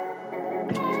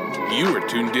You are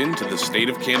tuned in to the State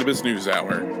of Cannabis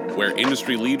NewsHour, where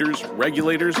industry leaders,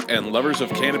 regulators, and lovers of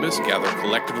cannabis gather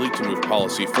collectively to move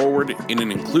policy forward in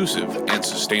an inclusive and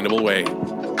sustainable way.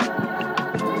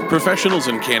 Professionals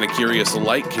and canna-curious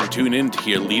alike can tune in to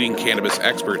hear leading cannabis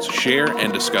experts share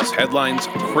and discuss headlines,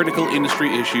 critical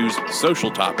industry issues, social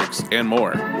topics, and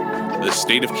more. The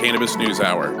State of Cannabis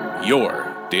NewsHour,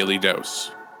 your daily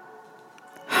dose.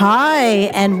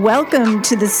 Hi, and welcome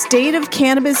to the State of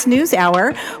Cannabis News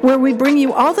Hour, where we bring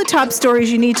you all the top stories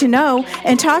you need to know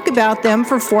and talk about them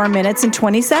for 4 minutes and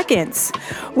 20 seconds.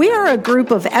 We are a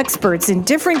group of experts in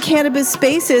different cannabis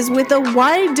spaces with a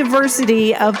wide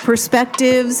diversity of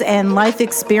perspectives and life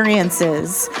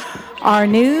experiences. Our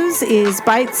news is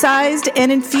bite-sized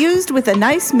and infused with a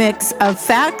nice mix of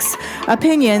facts,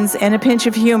 opinions, and a pinch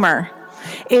of humor.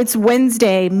 It's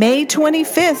Wednesday, May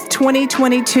 25th,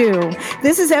 2022.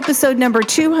 This is episode number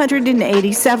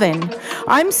 287.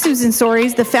 I'm Susan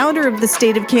Soares, the founder of the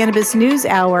State of Cannabis News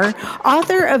Hour,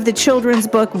 author of the children's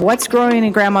book What's Growing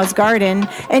in Grandma's Garden,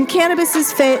 and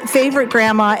Cannabis's favorite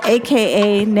grandma,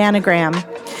 aka Nanogram.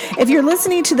 If you're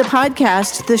listening to the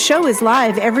podcast, the show is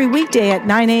live every weekday at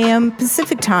 9 a.m.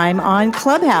 Pacific Time on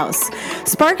Clubhouse.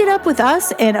 Spark it up with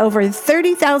us and over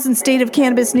 30,000 State of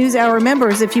Cannabis News Hour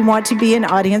members if you want to be an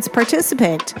audience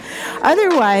participant.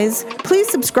 Otherwise, please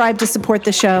subscribe to support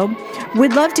the show.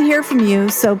 We'd love to hear from you,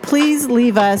 so please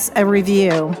leave us a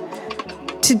review.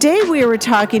 Today we were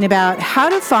talking about how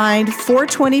to find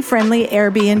 420-friendly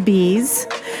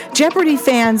Airbnbs, Jeopardy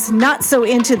fans not so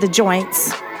into the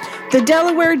joints, the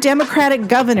Delaware Democratic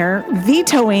governor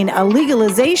vetoing a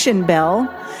legalization bill,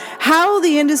 how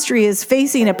the industry is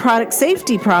facing a product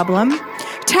safety problem,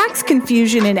 tax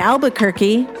confusion in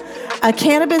Albuquerque, a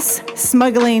cannabis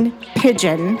smuggling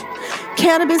pigeon,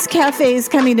 cannabis cafes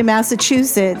coming to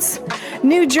Massachusetts,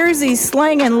 New Jersey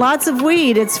slanging lots of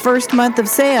weed its first month of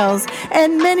sales,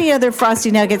 and many other frosty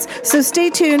nuggets. So stay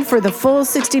tuned for the full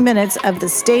 60 minutes of the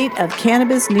State of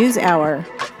Cannabis News Hour.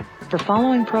 The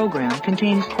following program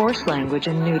contains coarse language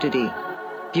and nudity.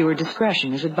 Viewer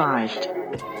discretion is advised.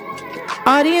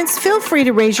 Audience, feel free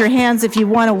to raise your hands if you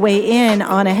want to weigh in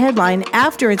on a headline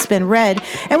after it's been read,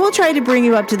 and we'll try to bring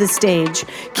you up to the stage.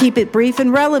 Keep it brief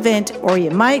and relevant, or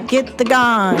you might get the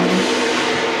gong.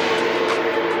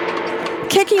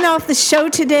 Kicking off the show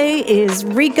today is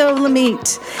Rico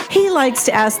Lamite. He likes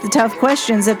to ask the tough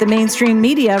questions that the mainstream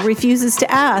media refuses to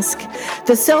ask.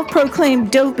 The self-proclaimed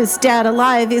dopest dad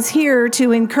alive is here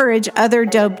to encourage other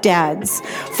dope dads.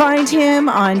 Find him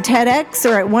on TEDx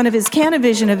or at one of his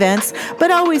Cannavision events, but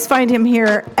always find him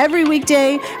here every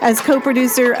weekday as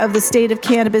co-producer of the State of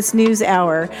Cannabis News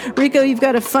Hour. Rico, you've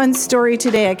got a fun story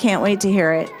today. I can't wait to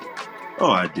hear it.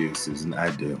 Oh, I do, Susan.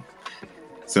 I do.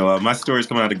 So my story is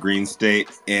coming out of Green State,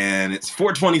 and it's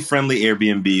 420-friendly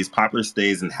Airbnbs, popular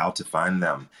stays, and how to find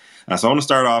them. So I want to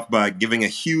start off by giving a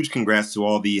huge congrats to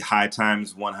all the High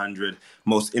Times 100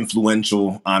 most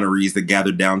influential honorees that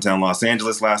gathered downtown Los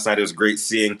Angeles last night. It was great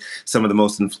seeing some of the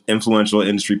most influential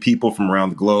industry people from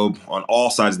around the globe on all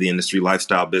sides of the industry,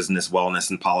 lifestyle, business, wellness,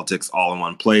 and politics all in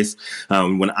one place.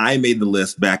 When I made the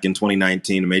list back in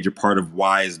 2019, a major part of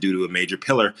why is due to a major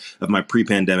pillar of my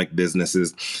pre-pandemic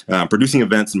businesses, producing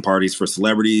events and parties for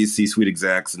celebrities, C-suite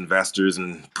execs, investors,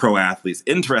 and pro athletes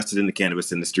interested in the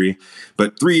cannabis industry.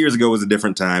 But 3 years ago was a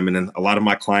different time, and then a lot of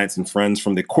my clients and friends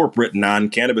from the corporate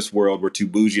non-cannabis world were too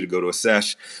bougie to go to a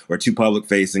sesh or too public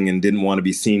facing and didn't want to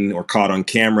be seen or caught on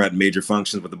camera at major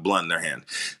functions with a blunt in their hand.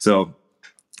 So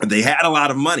they had a lot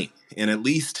of money and at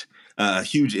least a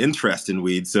huge interest in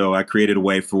weed. So I created a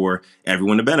way for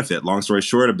everyone to benefit. Long story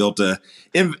short, I built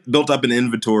up an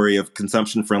inventory of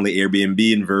consumption-friendly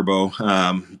Airbnb and Verbo,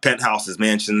 penthouses,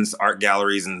 mansions, art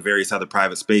galleries, and various other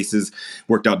private spaces.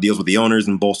 Worked out deals with the owners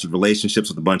and bolstered relationships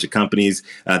with a bunch of companies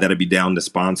that I'd be down to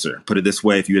sponsor. Put it this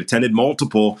way, if you attended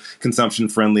multiple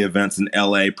consumption-friendly events in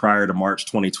LA prior to March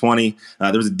 2020,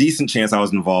 there was a decent chance I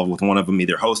was involved with one of them,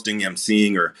 either hosting,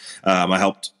 emceeing, or I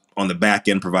helped on the back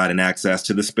end, providing access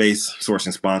to the space,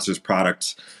 sourcing sponsors,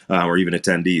 products, or even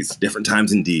attendees. Different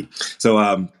times indeed.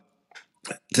 So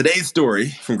today's story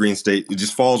from Green State, it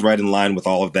just falls right in line with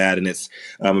all of that. And it's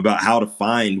about how to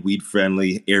find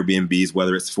weed-friendly Airbnbs,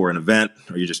 whether it's for an event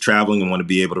or you're just traveling and want to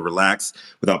be able to relax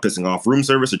without pissing off room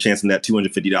service or chancing that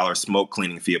 $250 smoke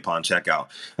cleaning fee upon checkout.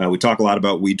 We talk a lot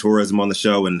about weed tourism on the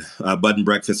show, and bud and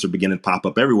breakfasts are beginning to pop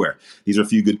up everywhere. These are a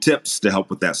few good tips to help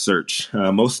with that search.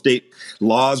 Most state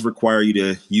laws require you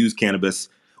to use cannabis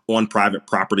on private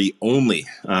property only.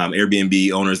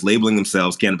 Airbnb owners labeling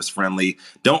themselves cannabis friendly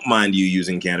don't mind you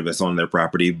using cannabis on their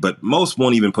property, but most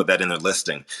won't even put that in their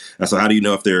listing. So how do you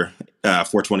know if they're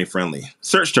 420 friendly?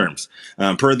 Search terms.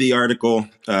 Per the article,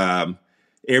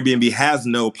 Airbnb has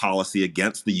no policy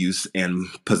against the use and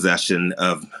possession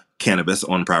of cannabis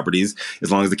on properties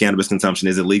as long as the cannabis consumption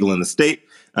is illegal in the state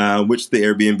which the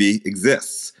Airbnb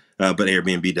exists. But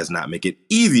Airbnb does not make it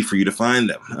easy for you to find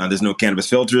them. There's no cannabis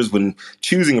filters when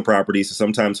choosing a property, so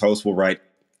sometimes hosts will write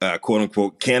quote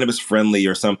unquote cannabis friendly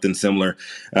or something similar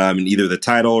in either the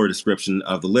title or description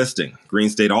of the listing. Green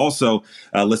State also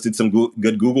listed some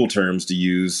good Google terms to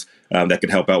use that could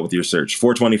help out with your search.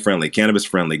 420 friendly, cannabis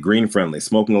friendly, green friendly,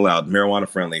 smoking allowed, marijuana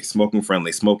friendly,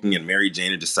 smoking and Mary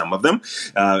Jane are just some of them.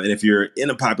 And if you're in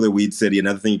a popular weed city,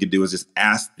 another thing you could do is just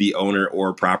ask the owner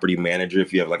or property manager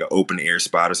if you have like an open air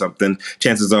spot or something.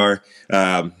 Chances are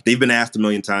they've been asked a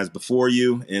million times before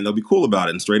you, and they'll be cool about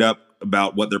it and straight up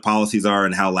about what their policies are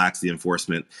and how lax the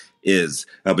enforcement is.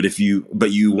 But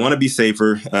you want to be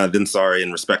safer than sorry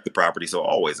and respect the property, so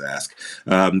always ask.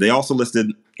 They also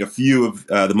listed a few of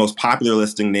the most popular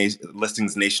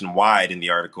listings nationwide in the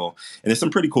article, and there's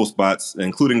some pretty cool spots,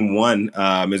 including one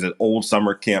is an old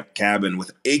summer camp cabin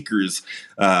with acres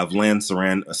of land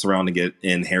surrounding it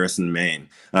in Harrison, Maine.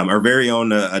 Our very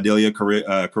own Adelia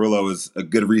Carrillo is a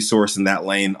good resource in that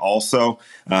lane also.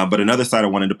 But another site I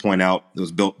wanted to point out that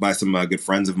was built by some good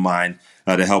friends of mine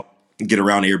to help get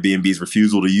around Airbnb's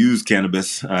refusal to use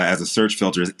cannabis as a search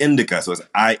filter is Indica. So it's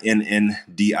INNDICA.com,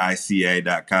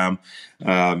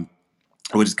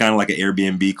 which is kind of like an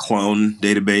Airbnb clone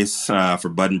database for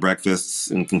bed and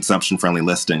breakfasts and consumption-friendly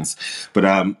listings. But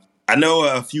I know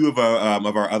a few of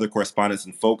our other correspondents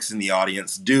and folks in the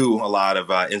audience do a lot of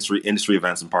industry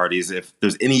events and parties. If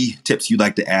there's any tips you'd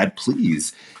like to add,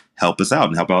 please help us out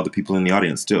and help out the people in the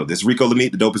audience too. This is Rico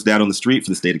Lamite, the dopest dad on the street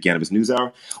for the State of Cannabis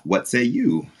NewsHour. What say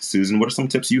you, Susan? What are some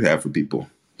tips you have for people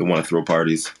that want to throw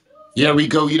parties? Yeah,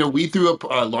 Rico, we threw up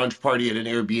a launch party at an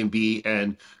Airbnb,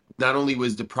 and not only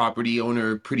was the property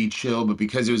owner pretty chill, but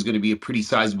because it was going to be a pretty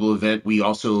sizable event, we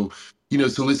also,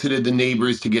 solicited the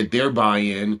neighbors to get their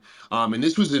buy-in. And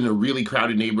this was in a really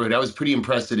crowded neighborhood. I was pretty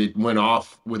impressed that it went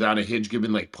off without a hitch,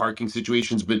 given like parking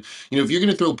situations. But, if you're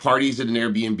going to throw parties at an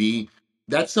Airbnb,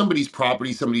 that's somebody's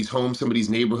property, somebody's home, somebody's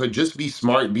neighborhood. Just be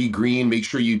smart, be green, make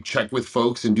sure you check with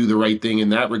folks and do the right thing in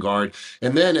that regard.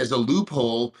 And then as a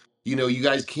loophole, you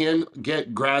guys can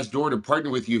get Grassdoor to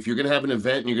partner with you. If you're going to have an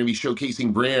event and you're going to be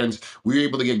showcasing brands, we were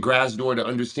able to get Grassdoor to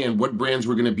understand what brands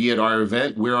were going to be at our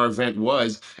event, where our event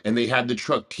was, and they had the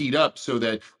truck teed up so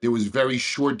that there was very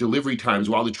short delivery times.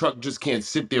 While the truck just can't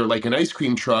sit there like an ice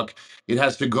cream truck, it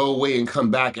has to go away and come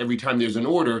back every time there's an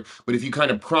order. But if you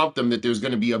kind of prompt them that there's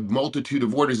going to be a multitude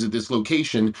of orders at this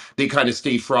location, they kind of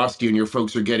stay frosty and your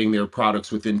folks are getting their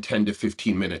products within 10 to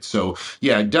 15 minutes. So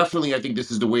yeah, definitely, I think this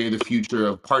is the way of the future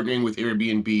of partnering with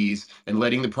Airbnbs and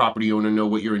letting the property owner know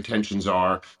what your intentions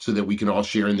are so that we can all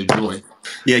share in the joy.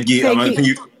 Yeah, Guy,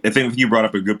 I think you brought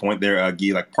up a good point there,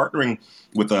 Guy. Like partnering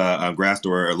with a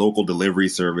Grassdoor or local delivery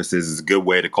services is a good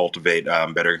way to cultivate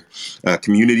better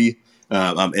community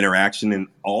interaction, and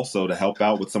also to help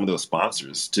out with some of those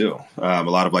sponsors too. A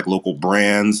lot of like local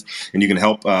brands, and you can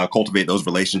help cultivate those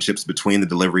relationships between the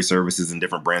delivery services and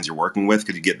different brands you're working with,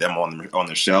 because you get them on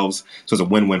their shelves. So it's a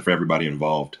win-win for everybody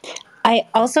involved. I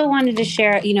also wanted to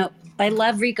share, I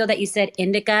love, Rico, that you said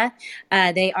Indica.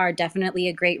 They are definitely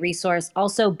a great resource.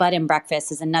 Also, Bud and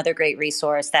Breakfast is another great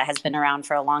resource that has been around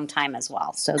for a long time as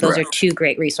well. So those are two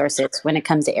great resources when it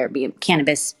comes to Airbnb,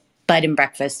 cannabis, Bud and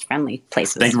Breakfast friendly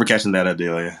places. Thank you for catching that,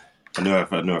 Adelia. I knew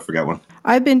I forgot one.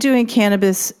 I've been doing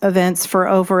cannabis events for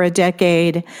over a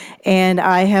decade, and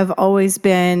I have always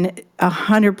been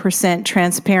 100%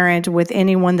 transparent with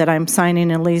anyone that I'm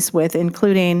signing a lease with,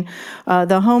 including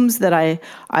the homes that I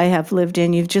have lived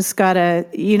in. You've just got to,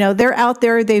 they're out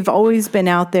there. They've always been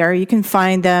out there. You can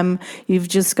find them. You've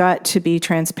just got to be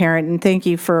transparent. And thank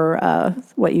you for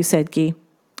what you said, Guy.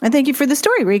 And thank you for the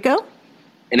story, Rico.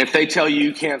 And if they tell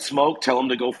you can't smoke, tell them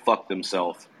to go fuck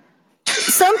themselves.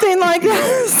 Something like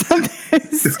that.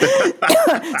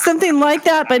 Something like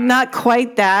that, but not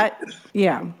quite that.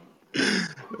 Yeah.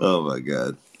 Oh my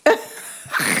God.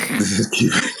 Let's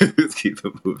keep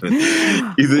it moving.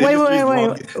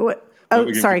 Wait.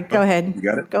 Oh, sorry. Go ahead. You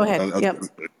got it? Go ahead. Yep.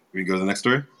 We go to the next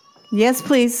story? Yes,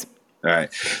 please. All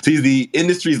right. So he's the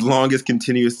industry's longest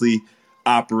continuously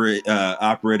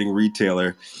operating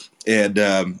retailer,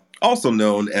 and also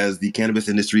known as the cannabis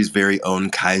industry's very own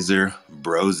Kaiser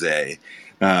Brose. Sorry.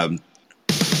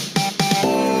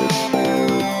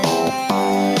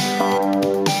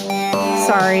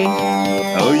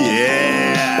 Oh,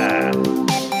 yeah.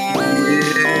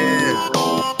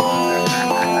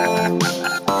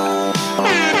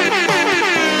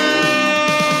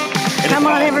 Come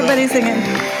on, everybody singing.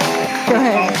 Go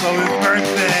ahead. Also his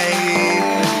birthday.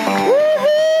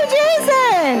 Woohoo,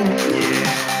 Jason!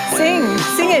 Yeah. Sing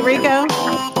it, Rico.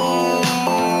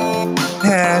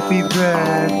 Happy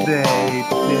birthday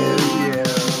to you.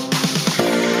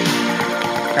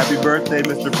 Happy birthday,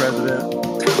 Mr. President.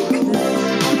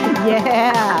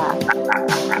 Yeah.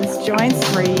 This joint's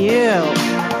for you.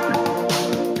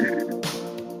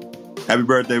 Happy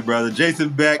birthday, brother. Jason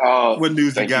Beck, what news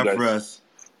you Thank you got guys. for us?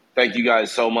 Thank you guys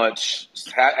so much.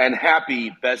 And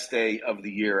happy best day of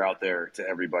the year out there to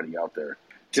everybody out there.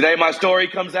 Today, my story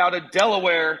comes out of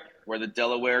Delaware, where the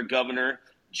Delaware governor,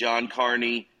 John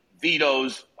Carney,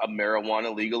 vetoes a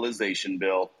marijuana legalization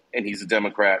bill, and he's a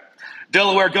Democrat.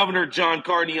 Delaware Governor John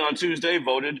Carney on Tuesday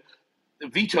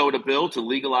vetoed a bill to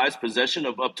legalize possession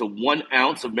of up to 1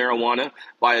 ounce of marijuana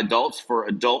by adults for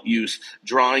adult use,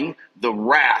 drawing the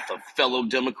wrath of fellow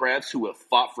Democrats who have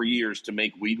fought for years to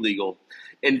make weed legal.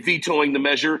 In vetoing the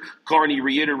measure, Carney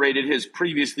reiterated his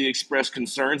previously expressed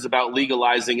concerns about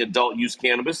legalizing adult use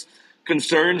cannabis,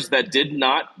 concerns that did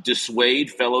not dissuade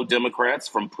fellow Democrats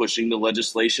from pushing the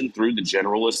legislation through the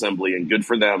General Assembly, and good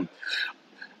for them.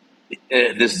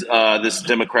 This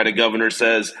Democratic governor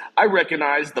says, I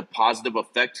recognize the positive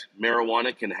effect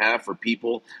marijuana can have for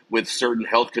people with certain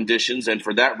health conditions, and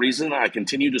for that reason, I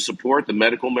continue to support the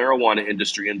medical marijuana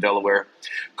industry in Delaware.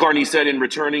 Carney said in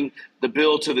returning the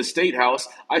bill to the State House,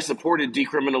 I supported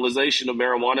decriminalization of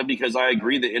marijuana because I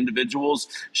agree that individuals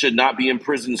should not be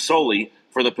imprisoned solely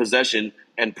for the possession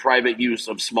and private use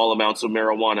of small amounts of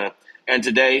marijuana. And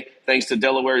today, thanks to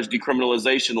Delaware's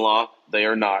decriminalization law, they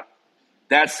are not.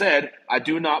 That said, I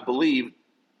do not believe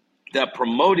that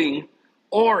promoting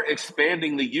or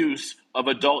expanding the use of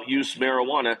adult use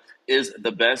marijuana is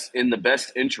in the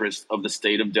best interest of the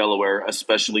state of Delaware,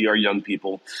 especially our young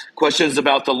people. Questions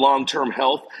about the long-term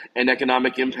health and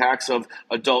economic impacts of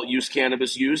adult use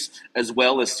cannabis use, as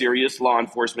well as serious law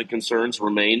enforcement concerns,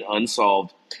 remain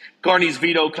unsolved. Carney's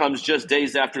veto comes just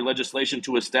days after legislation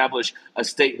to establish a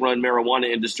state-run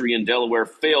marijuana industry in Delaware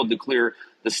failed to clear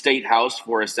the state house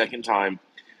for a second time.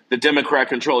 The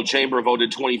Democrat-controlled chamber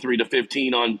voted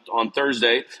 23-15 on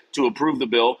Thursday to approve the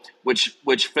bill, which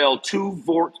fell 2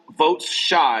 votes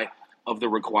shy of the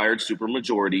required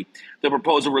supermajority. The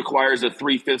proposal requires a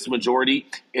 3/5 majority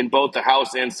in both the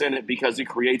House and Senate because it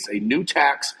creates a new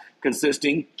tax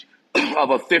consisting of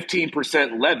a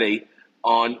 15% levy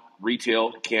on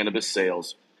retail cannabis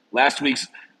sales. Last week's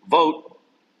vote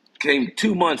came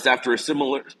 2 months after a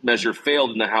similar measure failed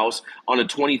in the House on a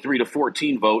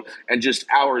 23-14 vote, and just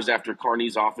hours after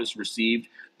Carney's office received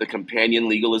the companion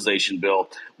legalization bill.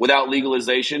 Without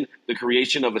legalization, the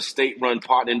creation of a state-run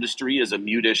pot industry is a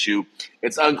moot issue.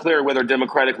 It's unclear whether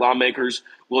Democratic lawmakers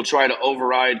will try to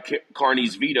override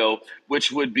Carney's veto,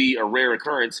 which would be a rare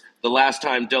occurrence. The last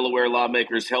time Delaware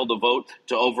lawmakers held a vote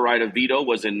to override a veto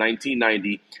was in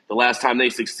 1990. The last time they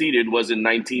succeeded was in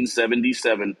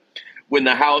 1977. When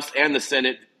the House and the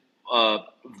Senate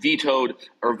vetoed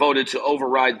or voted to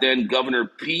override then Governor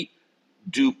Pete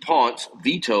DuPont's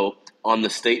veto on the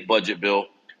state budget bill.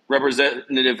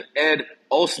 Representative Ed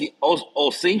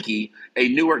Olsinki, a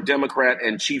Newark Democrat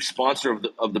and chief sponsor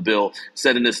of the bill,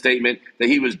 said in a statement that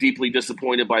he was deeply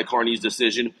disappointed by Carney's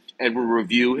decision and will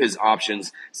review his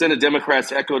options. Senate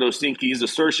Democrats echoed Olsinki's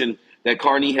assertion that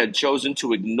Carney had chosen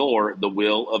to ignore the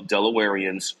will of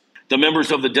Delawareans. The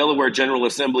members of the Delaware General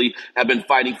Assembly have been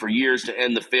fighting for years to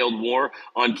end the failed war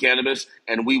on cannabis,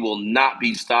 and we will not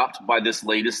be stopped by this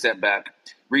latest setback.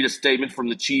 Read a statement from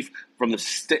the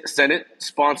Senate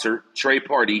sponsor, Trey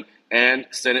Party, and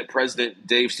Senate President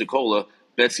Dave Sokola.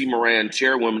 Betsy Moran,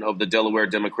 chairwoman of the Delaware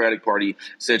Democratic Party,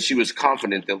 said she was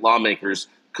confident that lawmakers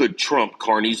could trump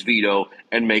Carney's veto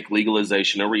and make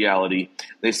legalization a reality.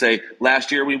 They say,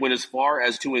 last year we went as far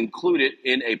as to include it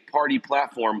in a party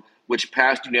platform which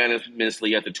passed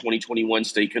unanimously at the 2021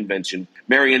 state convention.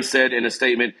 Marion said in a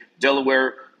statement,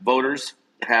 Delaware voters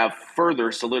have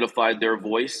further solidified their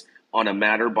voice on a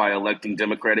matter by electing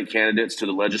Democratic candidates to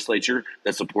the legislature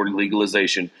that supported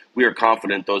legalization. We are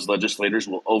confident those legislators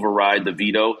will override the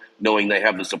veto, knowing they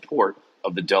have the support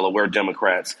of the Delaware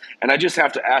Democrats. And I just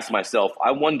have to ask myself,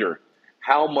 I wonder,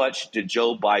 how much did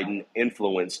Joe Biden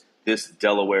influence this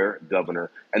Delaware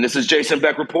governor? And this is Jason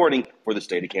Beck reporting for the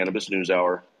State of Cannabis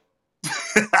NewsHour.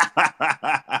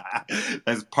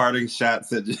 That's parting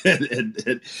shots at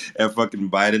fucking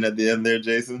Biden at the end there,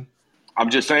 Jason. I'm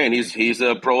just saying he's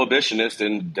a prohibitionist,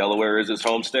 and Delaware is his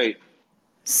home state.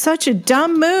 Such a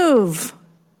dumb move.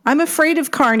 I'm afraid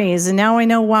of carnies, and now I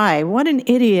know why. What an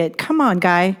idiot. Come on,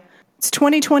 guy. It's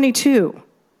 2022.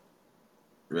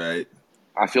 Right.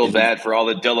 I feel bad for all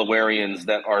the Delawareans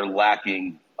that are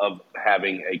lacking of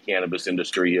having a cannabis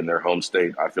industry in their home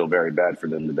state. I feel very bad for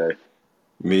them today.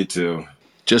 Me too.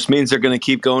 Just means they're going to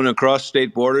keep going across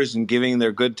state borders and giving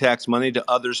their good tax money to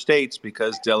other states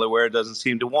because Delaware doesn't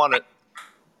seem to want it.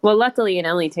 Well, luckily, it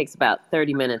only takes about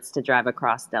 30 minutes to drive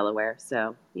across Delaware,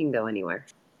 so you can go anywhere.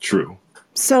 True.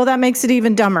 So that makes it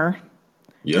even dumber.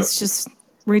 Yep. It's just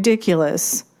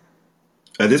ridiculous.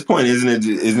 At this point,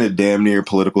 isn't it damn near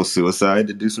political suicide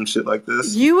to do some shit like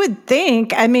this? You would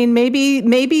think. I mean,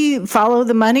 maybe follow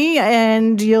the money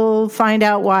and you'll find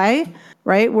out why,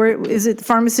 right? Where is it?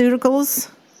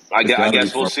 Pharmaceuticals? I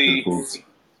guess we'll see.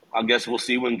 I guess we'll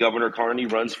see when Governor Carney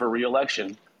runs for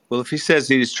re-election. Well, if he says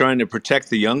he's trying to protect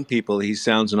the young people, he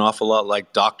sounds an awful lot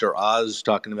like Dr. Oz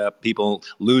talking about people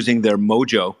losing their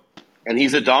mojo. And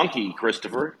he's a donkey,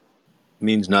 Christopher.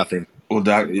 Means nothing. Well,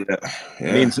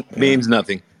 Means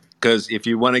nothing. Because if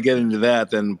you want to get into that,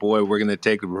 then boy, we're going to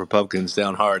take the Republicans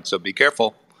down hard. So be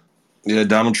careful. Yeah,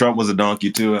 Donald Trump was a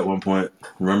donkey too at one point.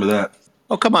 Remember that?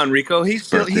 Oh, come on, Rico. He's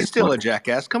still a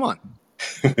jackass. Come on.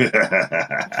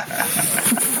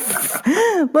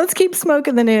 Let's keep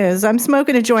smoking the news. I'm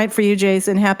smoking a joint for you,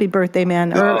 Jason. Happy birthday,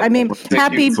 man.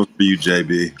 Happy for you,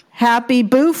 JB. Happy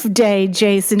boof day,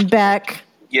 Jason Beck.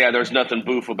 Yeah, there's nothing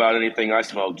boof about anything I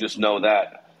smoke. Just know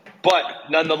that. But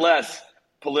nonetheless,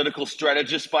 political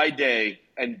strategist by day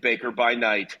and baker by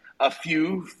night. A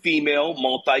few female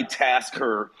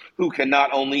multitasker who can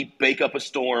not only bake up a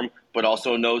storm, but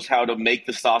also knows how to make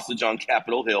the sausage on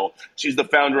Capitol Hill. She's the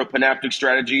founder of Panoptic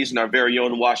Strategies and our very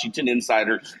own Washington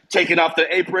insider. Taking off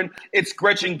the apron, it's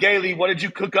Gretchen Gailey. What did you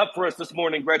cook up for us this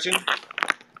morning, Gretchen?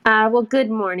 Well, good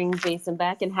morning, Jason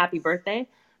Beck, and happy birthday.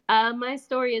 My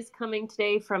story is coming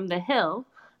today from The Hill,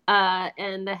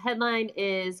 and the headline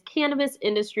is Cannabis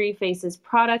Industry Faces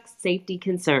Product Safety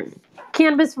Concern.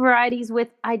 Cannabis varieties with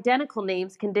identical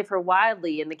names can differ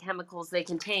wildly in the chemicals they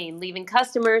contain, leaving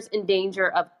customers in danger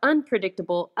of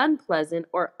unpredictable, unpleasant,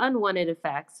 or unwanted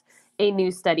effects, a new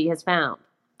study has found.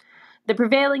 The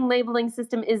prevailing labeling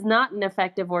system is not an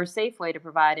effective or safe way to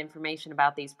provide information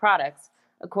about these products,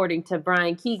 according to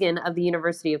Brian Keegan of the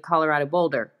University of Colorado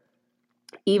Boulder.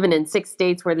 Even in 6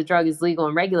 states where the drug is legal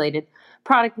and regulated,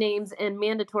 product names and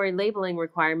mandatory labeling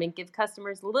requirement give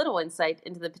customers little insight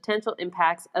into the potential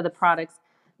impacts of the products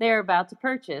they are about to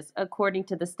purchase, according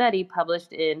to the study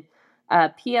published in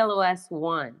PLOS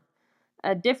One.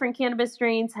 Different cannabis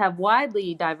strains have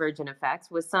widely divergent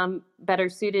effects, with some better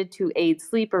suited to aid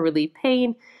sleep or relieve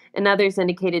pain, and others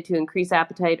indicated to increase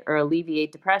appetite or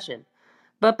alleviate depression.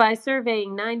 But by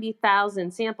surveying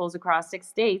 90,000 samples across 6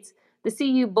 states, the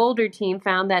CU Boulder team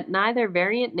found that neither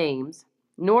variant names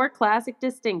nor classic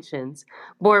distinctions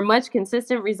bore much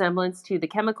consistent resemblance to the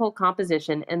chemical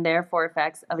composition and therefore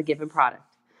effects of a given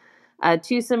product.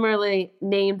 2 similarly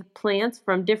named plants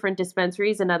from different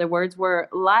dispensaries, in other words, were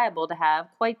liable to have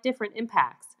quite different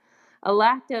impacts. A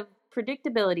lack of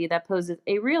predictability that poses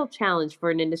a real challenge for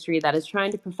an industry that is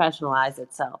trying to professionalize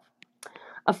itself.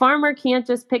 A farmer can't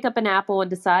just pick up an apple and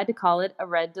decide to call it a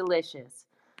Red Delicious,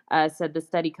 said the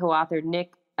study co-author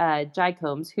Nick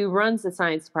Gycombs, who runs the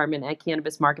science department at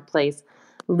cannabis marketplace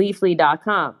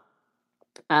Leafly.com.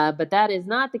 But that is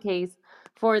not the case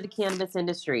for the cannabis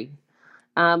industry.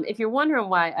 If you're wondering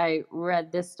why I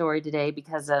read this story today,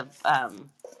 because of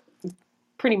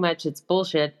pretty much it's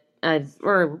bullshit,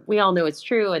 or we all know it's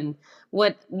true, and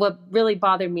what really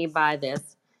bothered me by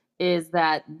this is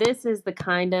that this is the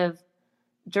kind of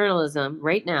journalism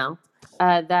right now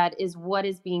that is what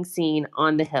is being seen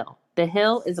on The Hill. The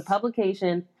Hill is a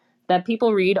publication that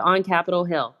people read on Capitol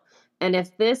Hill. And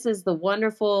if this is the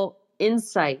wonderful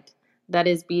insight that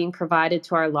is being provided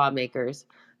to our lawmakers,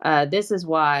 this is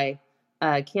why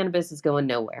cannabis is going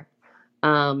nowhere.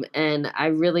 And I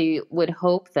really would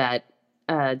hope that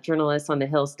journalists on The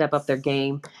Hill step up their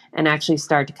game and actually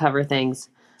start to cover things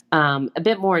a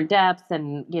bit more in depth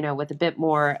and, with a bit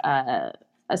more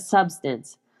a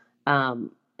substance.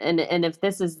 And if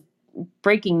this is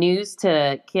breaking news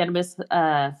to cannabis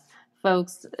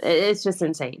folks, it's just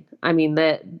insane. I mean,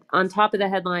 on top of the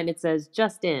headline, it says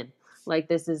just in, like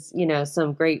this is,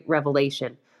 some great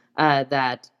revelation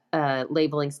that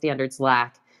labeling standards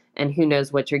lack, and who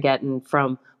knows what you're getting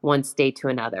from one state to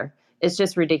another. It's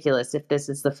just ridiculous if this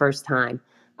is the first time.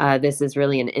 This is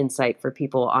really an insight for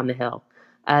people on The Hill.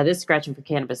 This is Gretchen for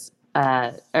Cannabis,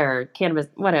 or Cannabis,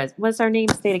 what's our name?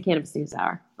 State of Cannabis News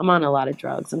Hour. I'm on a lot of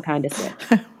drugs. I'm kind of sick.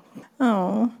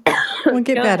 Oh, we'll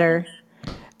get better.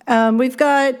 We've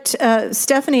got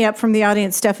Stephanie up from the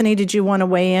audience. Stephanie, did you want to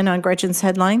weigh in on Gretchen's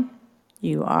headline?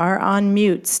 You are on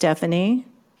mute, Stephanie.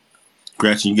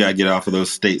 Gretchen, you got to get off of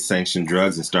those state-sanctioned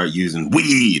drugs and start using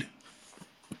weed.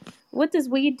 What does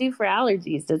weed do for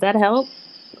allergies? Does that help?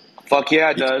 Fuck yeah,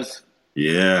 it does.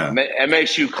 Yeah. It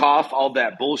makes you cough all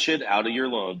that bullshit out of your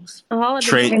lungs. All I've been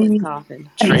Trade doing is coughing.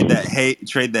 trade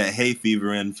that hay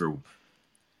fever in for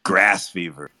grass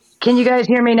fever. Can you guys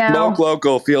hear me Smoke now?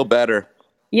 local, feel better.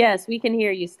 Yes, we can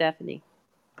hear you, Stephanie.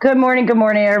 Good morning,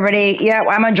 everybody. Yeah,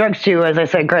 I'm on drugs too, as I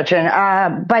said, Gretchen.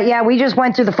 But yeah, we just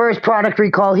went through the first product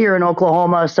recall here in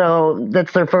Oklahoma, so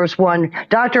that's their first one.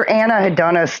 Dr. Anna had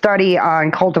done a study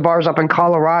on cultivars up in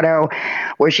Colorado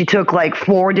where she took like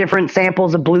 4 different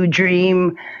samples of Blue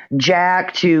Dream,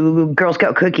 Jack to Girl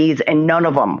Scout cookies, and none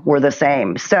of them were the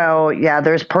same. So yeah,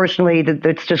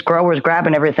 it's just growers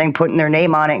grabbing everything, putting their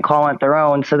name on it and calling it their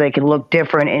own so they can look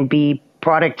different and be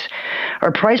product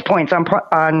or price points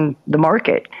on the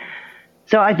market.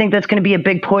 So I think that's going to be a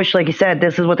big push. Like you said,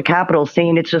 this is what the Capitol's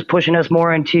seeing. It's just pushing us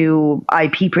more into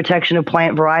IP protection of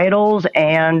plant varietals,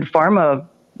 and pharma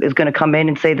is going to come in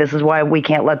and say this is why we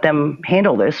can't let them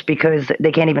handle this because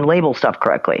they can't even label stuff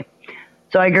correctly.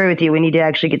 So I agree with you. We need to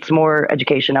actually get some more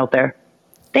education out there.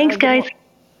 Thanks, guys.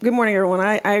 Good morning, everyone.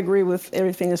 I agree with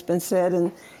everything that's been said.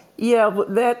 And yeah,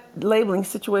 that labeling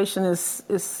situation is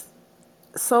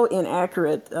so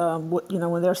inaccurate.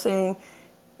 When they're saying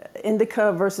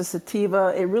indica versus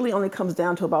sativa, it really only comes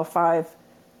down to about 5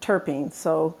 terpenes.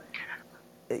 So,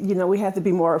 we have to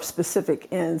be more specific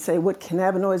and say what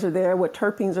cannabinoids are there, what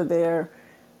terpenes are there,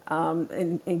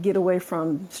 and get away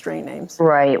from strain names.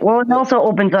 Right. Well, it also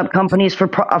opens up companies for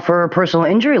personal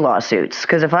injury lawsuits.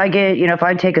 Because if I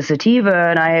take a sativa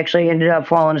and I actually ended up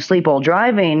falling asleep while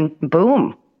driving,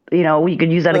 boom. You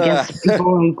could use that against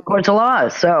people in courts of law.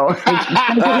 So it's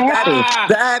nasty.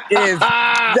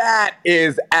 That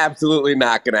is absolutely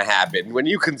not going to happen. When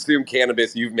you consume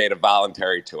cannabis, you've made a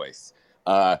voluntary choice.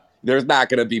 There's not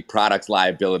going to be products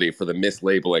liability for the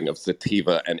mislabeling of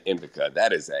sativa and indica.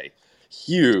 That is a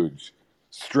huge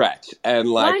stretch.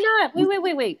 And why not?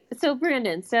 Wait. So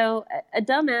Brandon, a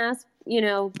dumbass,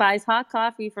 buys hot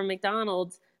coffee from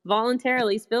McDonald's,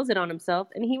 voluntarily spills it on himself,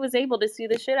 and he was able to sue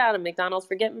the shit out of McDonald's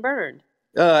for getting burned.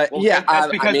 That's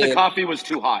because the coffee was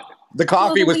too hot. The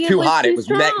coffee was too hot.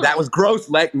 That was gross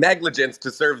negligence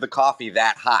to serve the coffee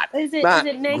that hot. Is it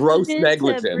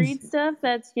negligent to breed stuff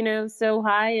that's so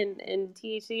high in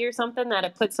THC or something that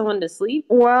it puts someone to sleep?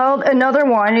 Well, another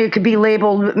one, it could be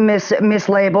labeled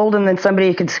mislabeled, and then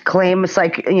somebody could claim a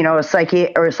psychiatric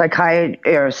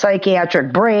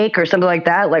break or something like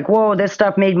that. Like, whoa, this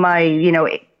stuff made my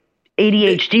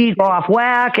ADHD go off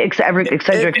whack, et cetera, et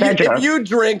cetera. If you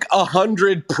drink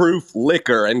 100 proof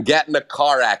liquor and get in a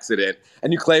car accident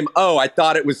and you claim, oh, I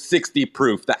thought it was 60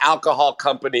 proof, the alcohol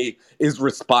company is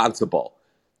responsible.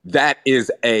 That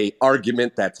is a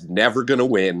argument that's never going to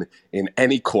win in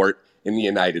any court in the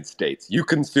United States. You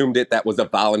consumed it. That was a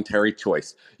voluntary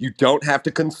choice. You don't have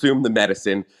to consume the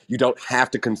medicine. You don't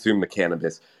have to consume the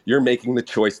cannabis. You're making the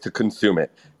choice to consume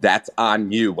it. That's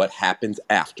on you. What happens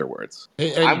afterwards?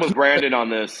 I'm with Brandon on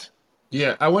this.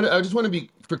 Yeah, I just want to be,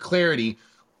 for clarity,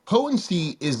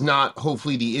 potency is not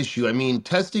hopefully the issue. I mean,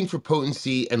 testing for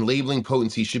potency and labeling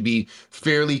potency should be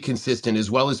fairly consistent, as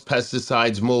well as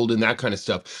pesticides, mold, and that kind of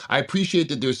stuff. I appreciate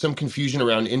that there's some confusion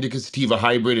around indica sativa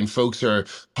hybrid and folks are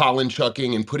pollen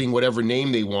chucking and putting whatever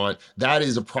name they want. That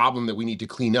is a problem that we need to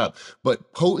clean up.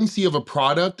 But potency of a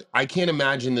product, I can't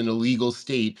imagine in a legal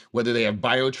state, whether they have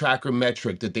BioTracker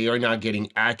metric, that they are not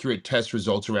getting accurate test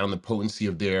results around the potency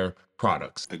of their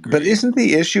products. Agreed. But isn't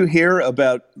the issue here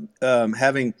about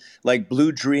having like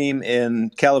Blue Dream in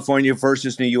California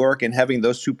versus New York and having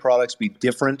those two products be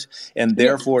different, and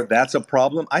therefore that's a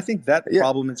problem? I think that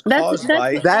problem is caused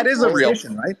by that is a real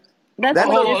issue, right? That's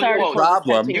what this article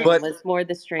problem, but was more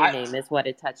the strain name is what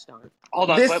it touched on.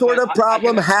 Hold on, this sort of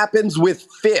problem happens with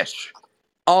fish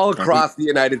all across the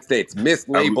United States.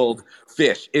 Mislabeled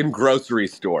fish in grocery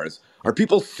stores. Are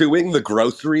people suing the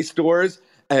grocery stores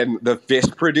and the fish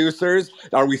producers?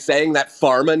 Are we saying that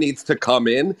pharma needs to come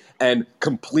in and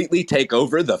completely take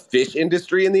over the fish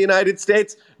industry in the United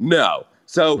States? No.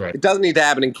 So It doesn't need to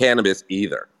happen in cannabis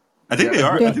either. I think they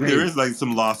are. I think there is like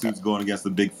some lawsuits going against the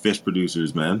big fish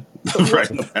producers, man. Right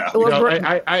now.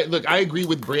 I agree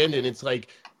with Brandon. It's like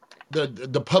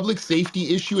the public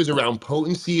safety issue is around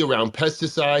potency, around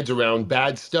pesticides, around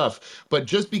bad stuff. But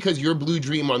just because your Blue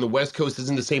Dream on the West Coast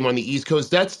isn't the same on the East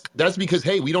Coast, that's because,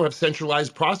 hey, we don't have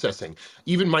centralized processing.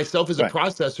 Even myself as a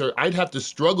processor, I'd have to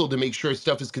struggle to make sure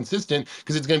stuff is consistent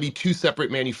because it's going to be 2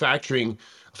 separate manufacturing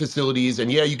facilities.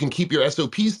 And yeah, you can keep your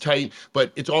SOPs tight,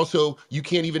 but it's also, you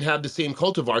can't even have the same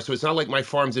cultivar. So it's not like my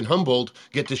farms in Humboldt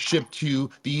get to ship to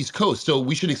the East Coast. So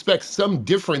we should expect some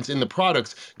difference in the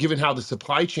products given how the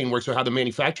supply chain works or how the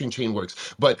manufacturing chain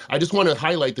works. But I just want to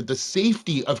highlight that the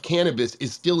safety of cannabis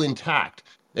is still intact.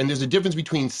 And there's a difference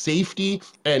between safety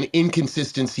and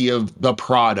inconsistency of the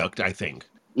product, I think.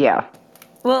 Yeah.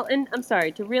 Well, and I'm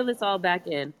sorry to reel this all back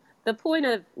in. The point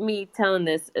of me telling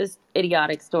this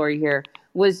idiotic story here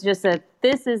was just that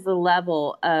this is the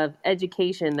level of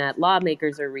education that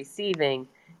lawmakers are receiving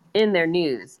in their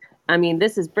news. I mean,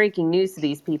 this is breaking news to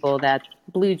these people that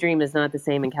Blue Dream is not the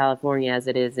same in California as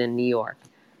it is in New York.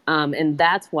 And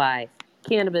that's why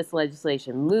cannabis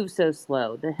legislation moves so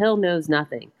slow. The Hill knows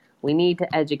nothing. We need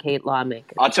to educate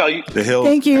lawmakers. I'll tell you, The Hills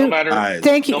Thank you. eyes.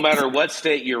 Thank no you. matter what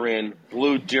state you're in,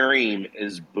 Blue Dream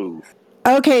is booth.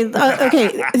 Okay,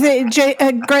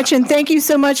 Gretchen, thank you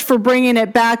so much for bringing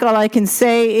it back. All I can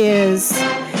say is,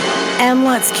 and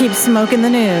let's keep smoking the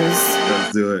news.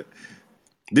 Let's do it.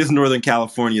 This Northern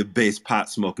California-based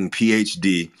pot-smoking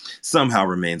PhD somehow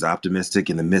remains optimistic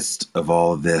in the midst of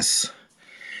all of this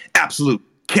absolute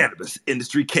cannabis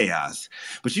industry chaos.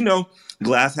 But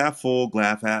glass half full,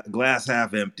 glass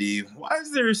half empty. Why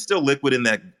is there still liquid in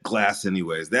that glass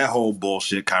anyways? That whole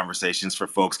bullshit conversation's for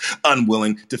folks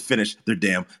unwilling to finish their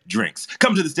damn drinks.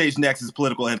 Come to the stage next is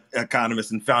political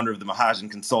economist and founder of the Mahajan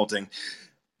Consulting,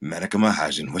 Manika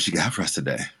Mahajan. What you got for us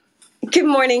today? Good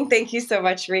morning. Thank you so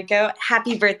much, Rico.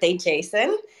 Happy birthday,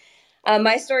 Jason.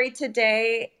 My story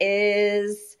today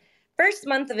is first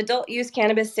month of adult use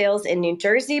cannabis sales in New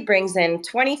Jersey brings in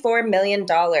 $24 million.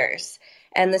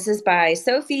 And this is by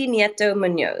Sophie Nieto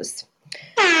Munoz.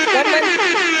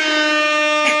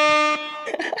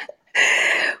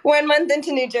 1 month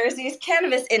into New Jersey's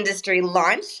cannabis industry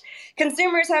launch,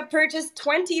 consumers have purchased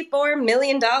 $24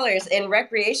 million in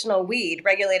recreational weed,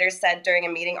 regulators said during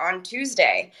a meeting on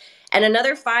Tuesday. And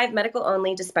another 5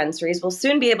 medical-only dispensaries will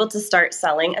soon be able to start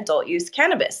selling adult-use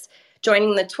cannabis,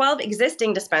 joining the 12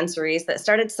 existing dispensaries that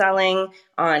started selling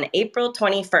on April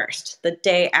 21st, the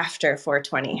day after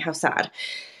 420. How sad.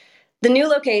 The new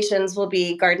locations will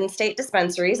be Garden State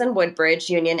Dispensaries in Woodbridge,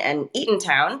 Union, and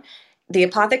Eatontown, the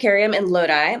Apothecarium in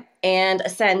Lodi, and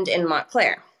Ascend in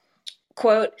Montclair.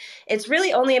 Quote, "It's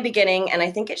really only a beginning, and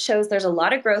I think it shows there's a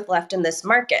lot of growth left in this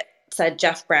market," said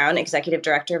Jeff Brown, executive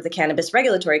director of the Cannabis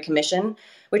Regulatory Commission,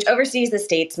 which oversees the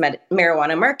state's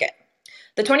marijuana market.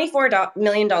 The $24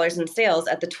 million in sales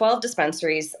at the 12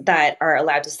 dispensaries that are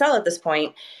allowed to sell at this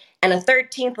point, and a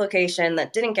 13th location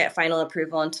that didn't get final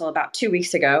approval until about 2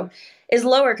 weeks ago, is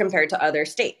lower compared to other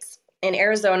states. In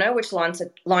Arizona, which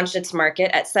launched its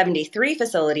market at 73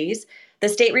 facilities, the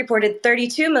state reported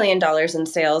 $32 million in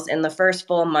sales in the first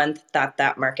full month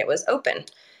that market was open.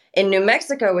 In New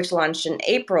Mexico, which launched in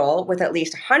April with at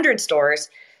least 100 stores,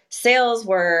 sales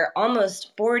were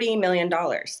almost $40 million.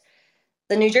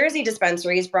 The New Jersey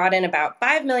dispensaries brought in about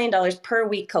 $5 million per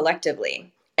week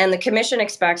collectively, and the commission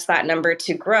expects that number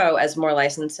to grow as more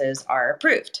licenses are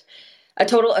approved. A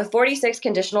total of 46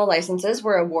 conditional licenses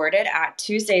were awarded at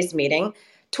Tuesday's meeting,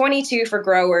 22 for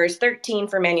growers, 13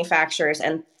 for manufacturers,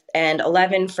 and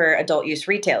 11 for adult use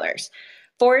retailers.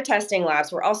 4 testing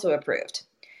labs were also approved.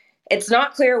 It's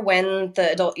not clear when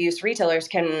the adult use retailers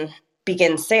can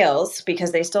begin sales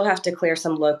because they still have to clear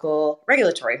some local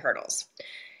regulatory hurdles.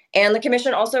 And the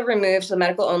commission also removed the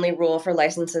medical-only rule for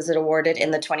licenses it awarded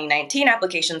in the 2019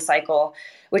 application cycle,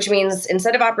 which means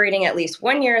instead of operating at least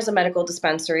 1 year as a medical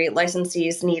dispensary,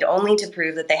 licensees need only to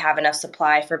prove that they have enough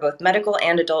supply for both medical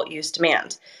and adult use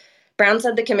demand. Brown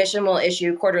said the commission will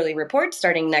issue quarterly reports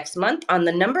starting next month on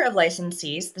the number of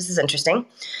licensees, this is interesting,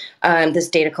 this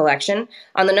data collection,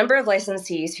 on the number of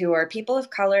licensees who are people of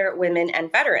color, women,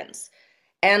 and veterans.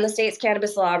 And the state's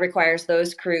cannabis law requires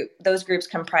those groups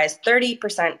comprise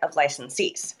 30% of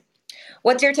licensees.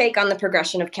 What's your take on the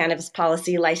progression of cannabis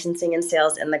policy, licensing, and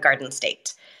sales in the Garden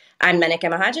State? I'm Manika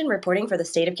Mahajan, reporting for the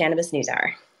State of Cannabis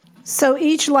NewsHour. So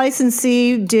each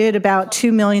licensee did about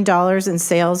 $2 million in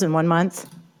sales in 1 month?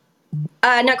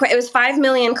 Not quite. It was $5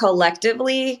 million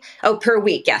collectively. Oh, per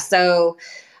week. Yes. So,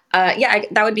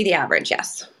 that would be the average.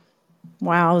 Yes.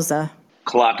 Wowza.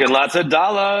 Clocking lots of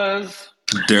dollars.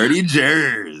 Dirty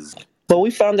Jers. So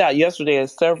we found out yesterday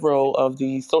that several of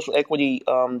the social equity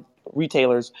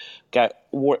retailers got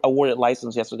awarded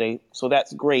license yesterday. So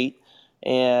that's great.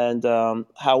 And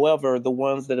however, the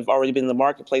ones that have already been in the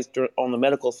marketplace on the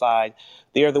medical side,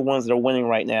 they're the ones that are winning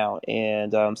right now.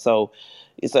 And so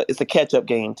it's a catch-up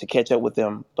game to catch up with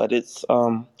them. But it's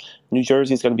New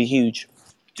Jersey is going to be huge.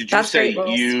 Did you say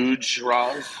huge,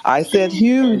 Roz? I said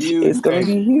huge. It's going to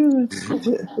be huge.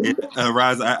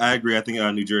 Roz, I agree. I think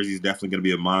New Jersey is definitely going to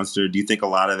be a monster. Do you think a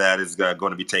lot of that is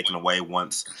going to be taken away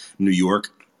once New York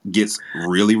gets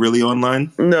really, really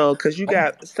online? No, because you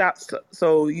got south.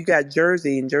 So you got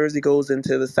Jersey, and Jersey goes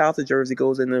into the south of Jersey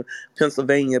goes into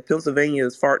Pennsylvania. Pennsylvania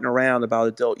is farting around about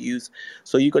adult use,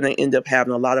 so you're going to end up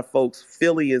having a lot of folks.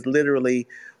 Philly is literally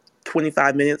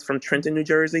 25 minutes from Trenton, New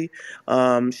Jersey.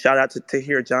 Shout out to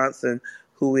Tahir Johnson,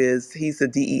 he's the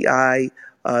DEI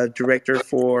director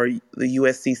for the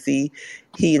USCC.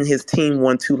 He and his team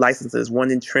won 2 licenses, one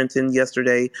in Trenton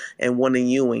yesterday and one in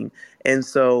Ewing. And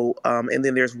so, and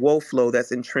then there's WoFlow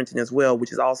that's in Trenton as well,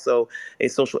 which is also a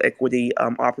social equity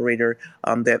operator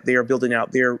that they are building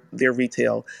out their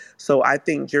retail. So I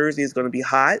think Jersey is going to be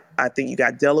hot. I think you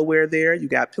got Delaware there, you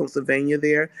got Pennsylvania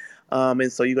there.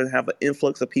 And so you're going to have an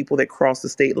influx of people that cross the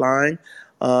state line,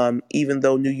 even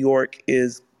though New York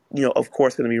is, of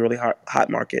course, going to be a really hot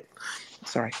market.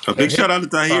 Sorry. A big shout out to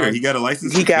Tahir. He got a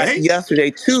license He got today?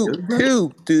 yesterday two.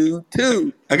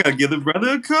 I got to give the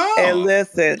brother a call. And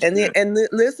listen,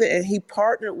 listen, and he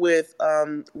partnered with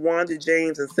Wanda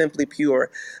James and Simply Pure.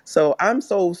 So I'm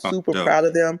so super proud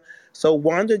of them. So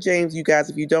Wanda James, you guys,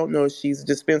 if you don't know, she's a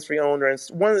dispensary owner, and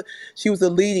she was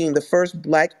the first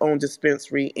Black-owned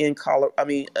dispensary in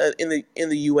in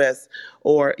the U.S.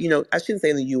 Or I shouldn't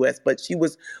say in the U.S., but she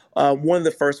was one of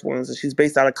the first ones. She's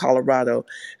based out of Colorado,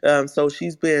 so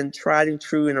she's been tried and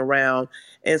true and around.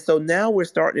 And so now we're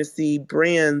starting to see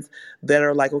brands that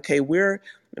are like, okay, we're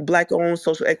Black-owned,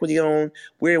 social equity-owned.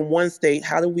 We're in one state.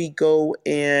 How do we go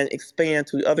and expand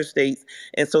to other states?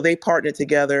 And so they partnered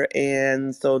together,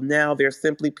 and so now they're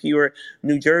Simply Pure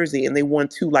New Jersey, and they won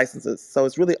 2 licenses. So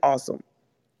it's really awesome.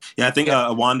 Yeah, I think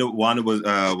Wanda was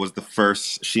the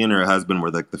first. She and her husband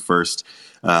were like the first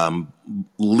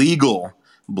legal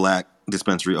Black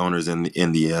dispensary owners in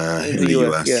the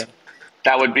U.S. Yeah.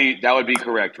 That would be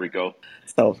correct, Rico.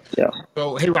 So yeah.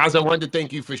 So hey, Roz, I wanted to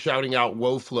thank you for shouting out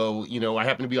WoFlow. I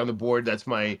happen to be on the board. That's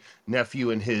my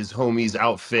nephew and his homies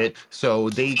outfit. So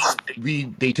they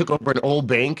took over an old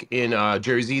bank in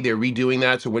Jersey. They're redoing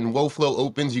that. So when WoFlow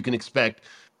opens, you can expect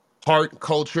heart,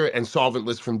 culture, and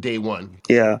solventless from day one.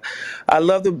 Yeah, I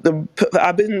love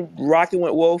I've been rocking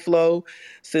with WoFlow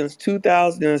since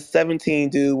 2017,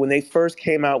 dude. When they first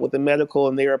came out with the medical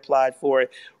and they applied for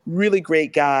it, really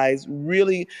great guys.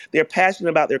 Really, they're passionate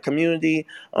about their community.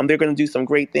 They're going to do some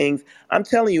great things. I'm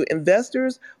telling you,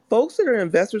 investors. Folks that are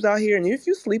investors out here, and if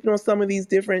you're sleeping on some of these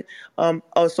different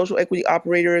social equity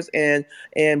operators and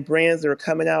brands that are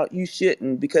coming out, you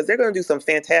shouldn't, because they're going to do some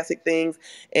fantastic things.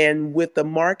 And with the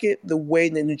market, the way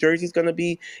that New Jersey is going to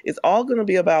be, it's all going to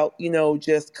be about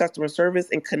just customer service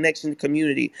and connection to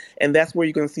community, and that's where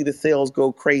you're going to see the sales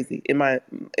go crazy, in my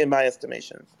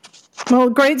estimation. Well,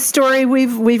 great story.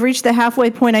 We've reached the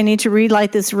halfway point. I need to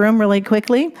relight this room really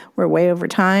quickly. We're way over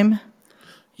time.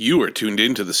 You are tuned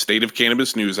in to the State of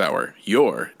Cannabis News Hour,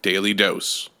 your daily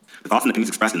dose. The thoughts and opinions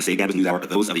expressed in the State of Cannabis News Hour are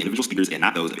those of the individual speakers and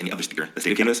not those of any other speaker, the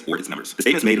State of Cannabis, or its members. The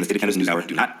statements made in the State of Cannabis News Hour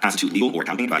do not constitute legal or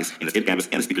accounting advice, and the State of Cannabis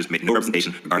and the speakers make no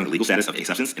representation regarding the legal status of any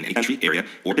substance in any country, area,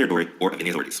 or territory, or of any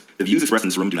authorities. The views expressed in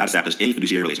this room do not establish any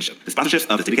fiduciary relationship. The sponsorships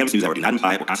of the State of Cannabis News Hour do not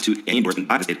imply or constitute any endorsement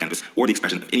by the State of Cannabis or the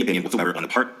expression of any opinion whatsoever on the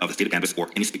part of the State of Cannabis or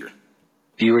any speaker.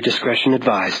 Viewer discretion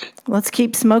advised. Let's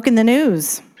keep smoking the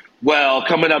news. Well,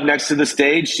 coming up next to the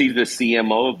stage, she's the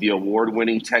CMO of the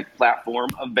award-winning tech platform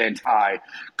Event High,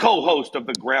 co-host of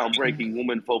the groundbreaking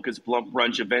woman-focused Blunt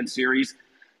Brunch event series,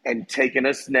 and taking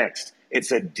us next,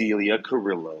 it's Adelia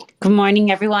Carrillo. Good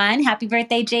morning, everyone. Happy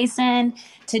birthday, Jason.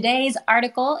 Today's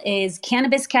article is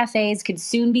Cannabis Cafes Could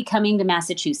Soon Be Coming to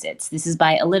Massachusetts. This is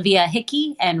by Olivia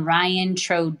Hickey and Ryan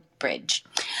Trowbridge.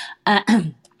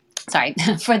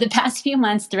 For the past few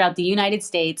months throughout the United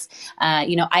States,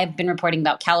 I've been reporting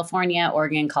about California,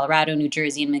 Oregon, Colorado, New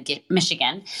Jersey, and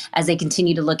Michigan as they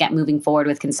continue to look at moving forward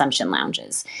with consumption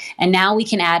lounges. And now we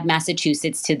can add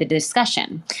Massachusetts to the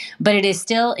discussion, but it is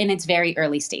still in its very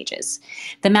early stages.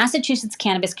 The Massachusetts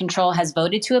Cannabis Control has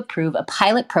voted to approve a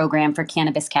pilot program for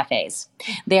cannabis cafes.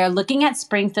 They are looking at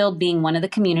Springfield being one of the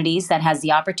communities that has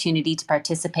the opportunity to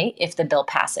participate if the bill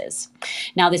passes.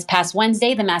 Now, this past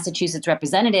Wednesday, the Massachusetts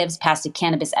representatives passed a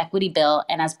cannabis equity bill,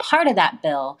 and as part of that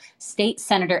bill, State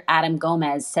Senator Adam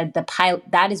Gomez said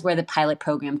that is where the pilot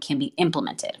program can be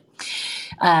implemented.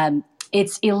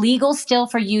 It's illegal still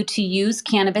for you to use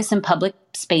cannabis in public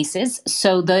spaces,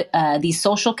 so these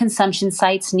social consumption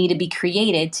sites need to be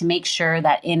created to make sure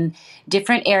that in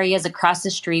different areas across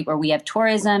the street where we have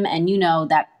tourism and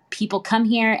that people come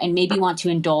here and maybe want to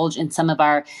indulge in some of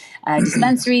our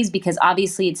dispensaries, because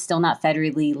obviously it's still not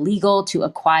federally legal to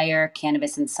acquire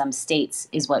cannabis in some states,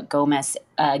 is what Gomez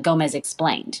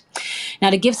explained. Now,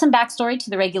 to give some backstory to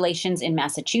the regulations in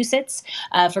Massachusetts,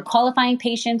 for qualifying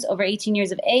patients over 18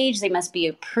 years of age, they must be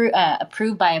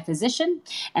approved by a physician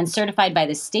and certified by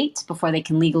the state before they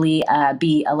can legally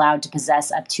be allowed to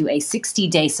possess up to a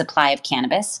 60-day supply of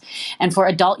cannabis. And for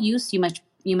adult use, you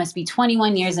must be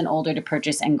 21 years and older to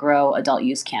purchase and grow adult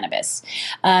use cannabis.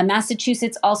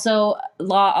 Massachusetts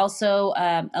law also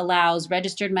allows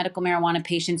registered medical marijuana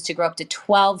patients to grow up to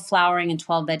 12 flowering and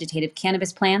 12 vegetative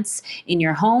cannabis plants in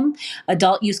your home.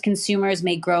 Adult use consumers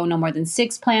may grow no more than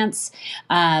 6 plants.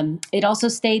 It also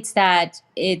states that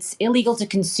it's illegal to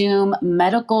consume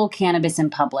medical cannabis in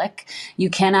public. You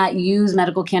cannot use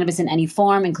medical cannabis in any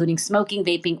form, including smoking,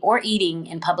 vaping, or eating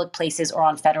in public places or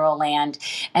on federal land.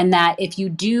 And that if you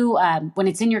do, when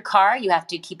it's in your car, you have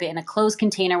to keep it in a closed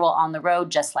container while on the road,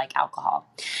 just like alcohol.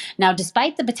 Now,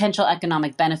 despite the potential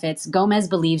economic benefits, Gomez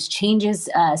believes changes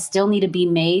still need to be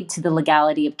made to the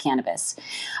legality of cannabis.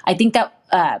 I think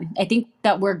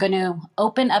that we're going to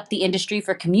open up the industry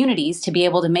for communities to be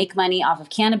able to make money off of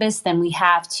cannabis. Then we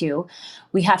have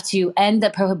to end the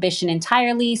prohibition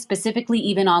entirely, specifically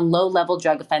even on low-level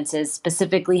drug offenses,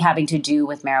 specifically having to do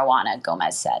with marijuana,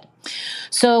 Gomez said.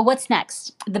 So what's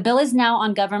next? The bill is now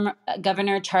on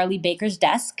Governor Charlie Baker's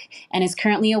desk and is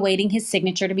currently awaiting his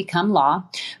signature to become law.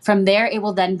 From there, it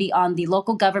will then be on the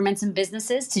local governments and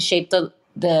businesses to shape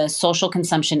the social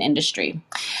consumption industry.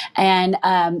 And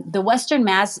the Western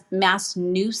Mass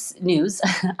News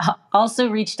also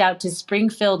reached out to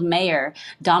Springfield Mayor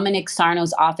Dominic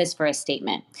Sarno's office for a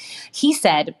statement. He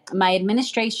said, "My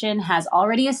administration has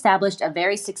already established a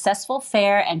very successful,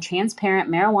 fair, and transparent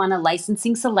marijuana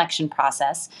licensing selection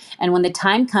process. And when the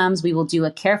time comes, we will do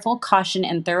a careful, caution,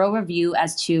 and thorough review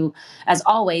as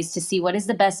always, to see what is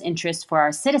the best interest for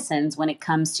our citizens when it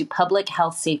comes to public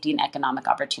health, safety, and economic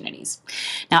opportunities."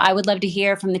 Now, I would love to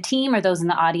hear from the team or those in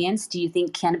the audience. Do you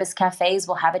think cannabis cafes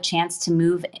will have a chance to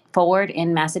move forward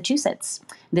in Massachusetts?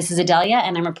 This is Adelia,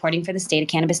 and I'm reporting for the State of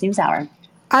Cannabis NewsHour.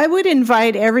 I would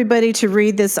invite everybody to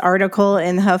read this article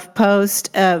in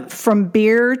HuffPost, From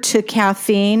Beer to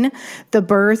Caffeine, the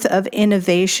Birth of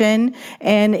Innovation.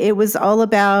 And it was all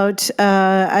about,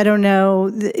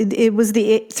 it was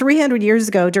the 300 years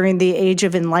ago during the Age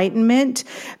of Enlightenment.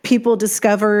 People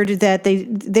discovered that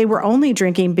they were only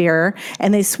drinking beer,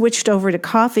 and they switched over to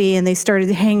coffee, and they started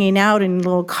hanging out in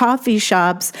little coffee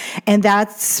shops, and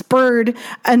that spurred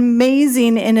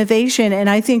amazing innovation. And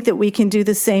I think that we can do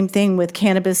the same thing with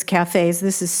cannabis cafes.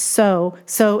 This is so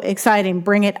exciting.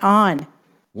 Bring it on.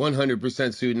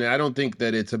 100%, Susan. I don't think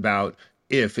that it's about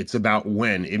if, it's about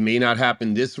when. It may not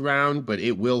happen this round, but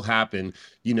it will happen.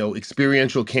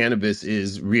 Experiential cannabis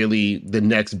is really the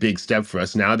next big step for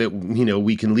us. Now that,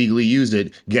 we can legally use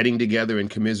it, getting together and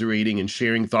commiserating and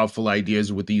sharing thoughtful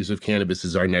ideas with the use of cannabis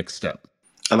is our next step.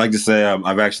 I'd like to say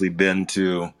I've actually been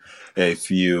to a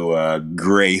few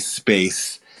gray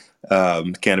space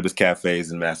cannabis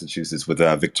cafes in Massachusetts with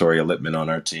Victoria Littman on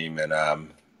our team. And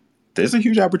there's a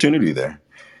huge opportunity there.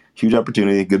 Huge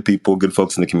opportunity, good people, good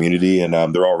folks in the community, and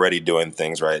they're already doing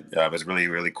things right. It's really,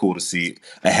 really cool to see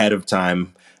ahead of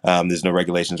time. There's no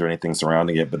regulations or anything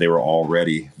surrounding it, but they were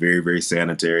already very, very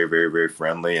sanitary, very, very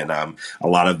friendly. And a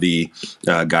lot of the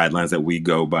guidelines that we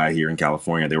go by here in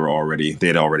California, they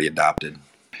had already adopted.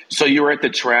 So you were at the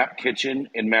Trap Kitchen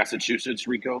in Massachusetts,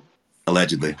 Rico?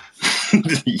 Allegedly.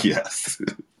 Yes.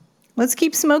 Let's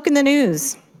keep smoking the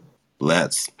news.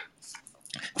 Let's.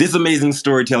 This amazing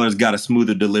storyteller's got a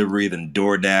smoother delivery than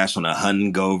DoorDash on a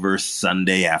hungover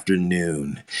Sunday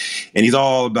afternoon. And he's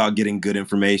all about getting good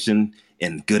information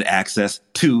and good access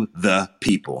to the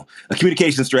people. A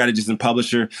communication strategist and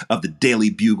publisher of the Daily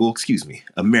Bugle,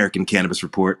 American Cannabis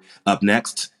Report. Up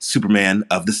next, Superman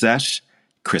of the Sesh,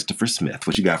 Christopher Smith.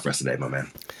 What you got for us today, my man?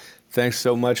 Thanks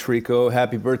so much, Rico.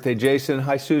 Happy birthday, Jason.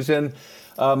 Hi, Susan.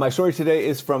 My story today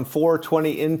is from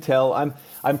 420 Intel.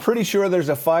 I'm pretty sure there's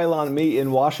a file on me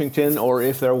in Washington, or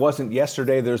if there wasn't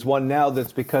yesterday, there's one now.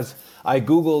 That's because I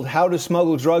Googled how to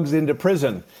smuggle drugs into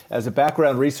prison as a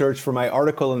background research for my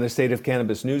article in the State of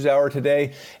Cannabis NewsHour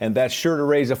today, and that's sure to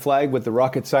raise a flag with the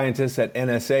rocket scientists at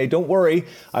NSA. Don't worry,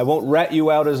 I won't rat you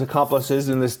out as accomplices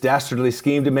in this dastardly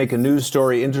scheme to make a news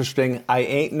story interesting. I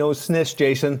ain't no snitch,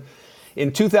 Jason.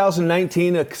 In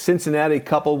 2019, a Cincinnati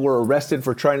couple were arrested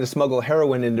for trying to smuggle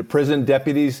heroin into prison.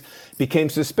 Deputies became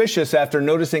suspicious after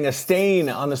noticing a stain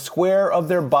on the square of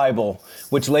their Bible,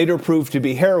 which later proved to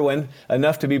be heroin,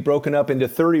 enough to be broken up into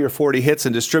 30 or 40 hits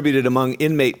and distributed among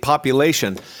inmate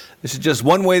population. This is just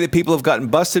one way that people have gotten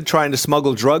busted trying to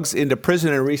smuggle drugs into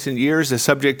prison in recent years, a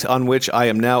subject on which I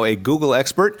am now a Google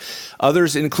expert.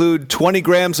 Others include 20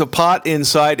 grams of pot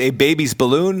inside a baby's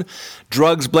balloon,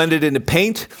 drugs blended into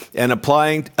paint and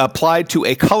applied to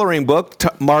a coloring book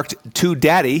marked "To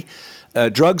Daddy,"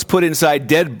 drugs put inside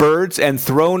dead birds and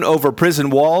thrown over prison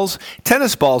walls.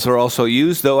 Tennis balls are also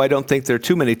used, though I don't think there are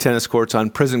too many tennis courts on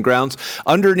prison grounds.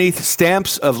 Underneath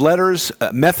stamps of letters,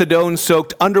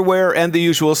 methadone-soaked underwear, and the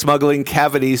usual smuggling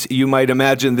cavities you might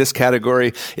imagine. This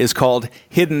category is called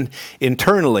hidden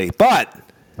internally. But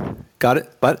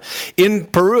in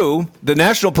Peru, the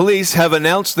national police have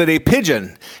announced that a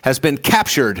pigeon has been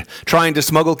captured trying to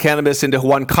smuggle cannabis into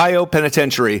Huancayo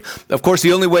Penitentiary. Of course,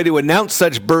 the only way to announce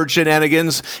such bird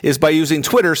shenanigans is by using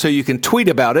Twitter, so you can tweet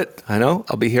about it. I know,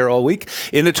 I'll be here all week.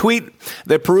 In a tweet,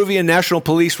 the Peruvian National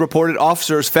Police reported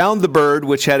officers found the bird,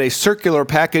 which had a circular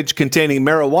package containing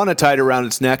marijuana tied around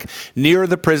its neck, near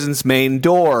the prison's main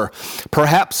door.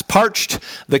 Perhaps parched,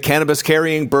 the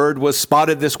cannabis-carrying bird was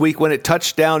spotted this week when it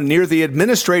touched down near the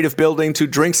administrative building to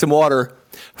drink some water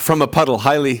from a puddle.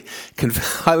 Highly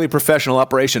professional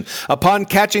operation. Upon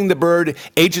catching the bird,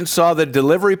 agents saw the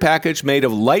delivery package made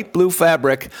of light blue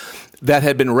fabric that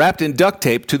had been wrapped in duct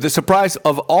tape. To the surprise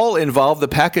of all involved, the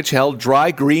package held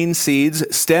dry green seeds,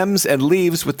 stems, and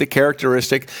leaves with the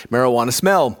characteristic marijuana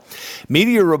smell.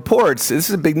 Media reports, this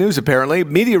is big news apparently,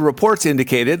 media reports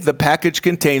indicated the package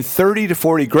contained 30 to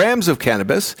 40 grams of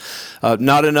cannabis,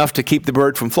 not enough to keep the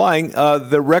bird from flying,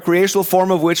 the recreational form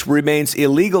of which remains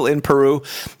illegal in Peru.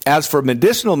 As for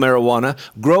medicinal marijuana,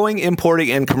 growing,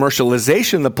 importing, and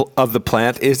commercialization of the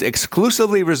plant is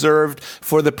exclusively reserved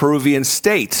for the Peruvian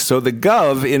state. So the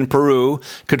Gov in Peru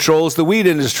controls the weed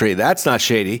industry. That's not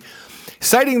shady.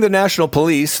 Citing the National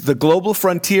Police, the Global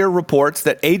Frontier reports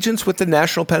that agents with the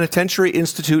National Penitentiary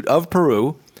Institute of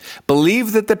Peru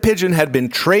believe that the pigeon had been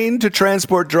trained to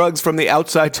transport drugs from the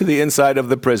outside to the inside of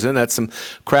the prison. That's some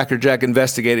crackerjack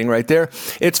investigating right there.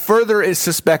 It's further is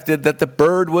suspected that the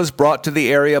bird was brought to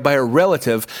the area by a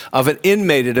relative of an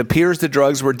inmate. It appears the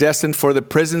drugs were destined for the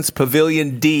prison's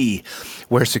Pavilion D,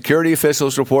 where security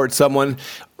officials report someone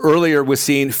earlier was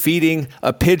seen feeding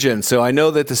a pigeon. So I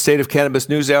know that the State of Cannabis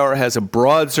NewsHour has a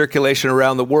broad circulation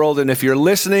around the world. And if you're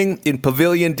listening in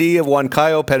Pavilion D of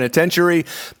Huancayo Penitentiary,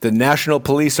 the National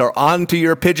Police are on to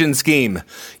your pigeon scheme.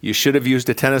 You should have used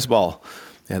a tennis ball.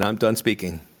 And I'm done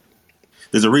speaking.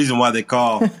 There's a reason why they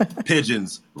call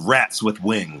pigeons rats with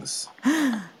wings.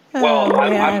 Well,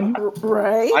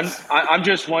 right. I'm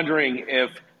just wondering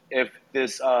if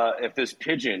this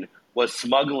pigeon was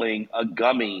smuggling a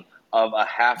gummy of a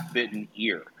half-bitten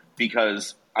ear,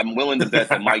 because I'm willing to bet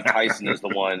that Mike Tyson is the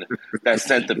one that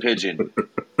sent the pigeon.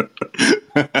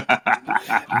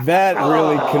 That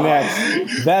really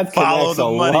connects. That connects a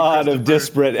lot of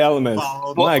disparate elements.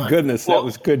 My goodness, that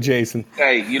was good, Jason.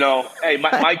 Hey,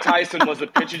 Mike Tyson was a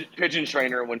pigeon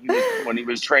trainer when he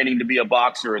was training to be a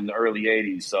boxer in the early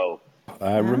 '80s. So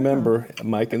I remember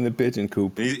Mike in the pigeon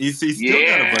coop. He's still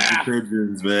got a bunch of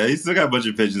pigeons, man. He's still got a bunch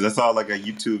of pigeons. I saw like a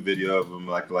YouTube video of him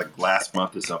like last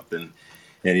month or something,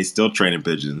 and he's still training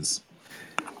pigeons.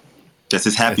 That's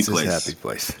his happy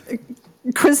place.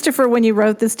 Christopher, when you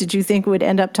wrote this, did you think we'd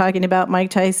end up talking about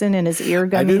Mike Tyson and his ear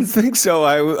gummies? I didn't think so.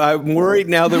 I'm worried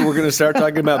now that we're going to start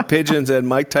talking about pigeons and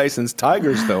Mike Tyson's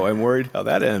tigers, though. I'm worried how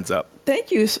that ends up.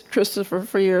 Thank you, Christopher,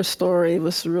 for your story. It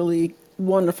was really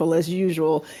wonderful as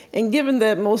usual. And given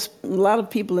that a lot of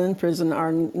people in prison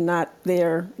are not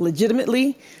there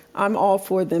legitimately, I'm all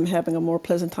for them having a more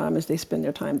pleasant time as they spend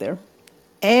their time there.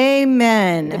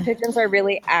 Amen. The pigeons are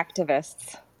really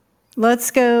activists.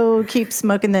 Let's go keep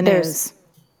smoking the news.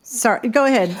 Sorry, go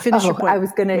ahead. Finish your point. I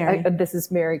was going to, this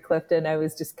is Mary Clifton. I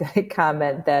was just going to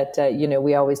comment that,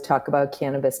 we always talk about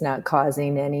cannabis not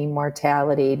causing any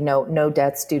mortality, no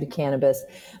deaths due to cannabis,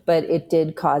 but it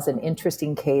did cause an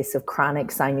interesting case of chronic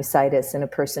sinusitis in a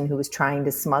person who was trying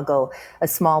to smuggle a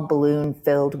small balloon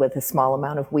filled with a small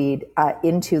amount of weed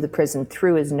into the prison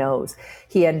through his nose.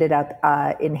 He ended up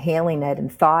inhaling it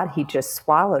and thought he just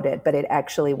swallowed it, but it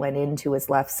actually went into his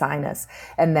left sinus.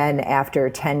 And then after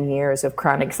 10 years of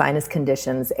chronic sinus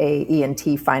conditions, a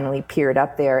ENT finally peered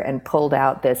up there and pulled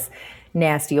out this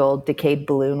nasty old decayed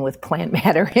balloon with plant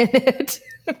matter in it.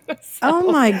 Oh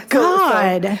my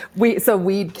God. So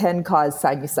weed can cause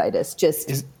sinusitis,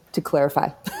 just to clarify.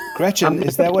 Gretchen,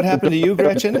 is that what happened to you,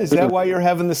 Gretchen? Is that why you're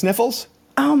having the sniffles?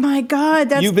 Oh my God,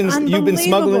 that's You've been smuggling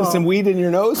some unbelievable. weed in your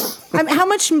nose? How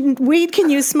much weed can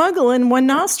you smuggle in one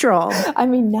nostril? I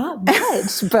mean, not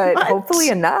much, but hopefully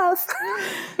enough.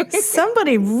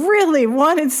 Somebody really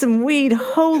wanted some weed.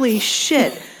 Holy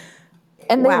shit.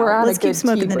 And they Wow, were on let's a good keep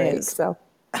smoking tea the break, news. so.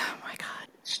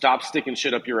 Stop sticking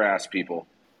shit up your ass, people.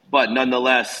 But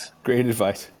nonetheless, Great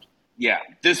advice. yeah,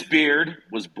 this beard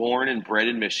was born and bred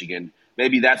in Michigan.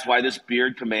 Maybe that's why this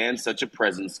beard commands such a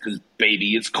presence, because,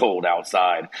 baby, it's cold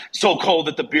outside. So cold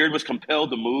that the beard was compelled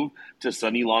to move to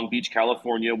sunny Long Beach,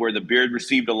 California, where the beard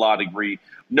received a law degree,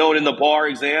 known in the bar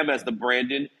exam as the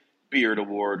Brandon Beard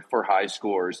Award for high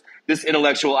scores. This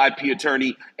intellectual IP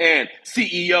attorney and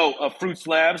CEO of Fruits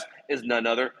Labs is none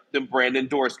other than Brandon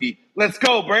Dorsky. Let's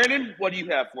go, Brandon. What do you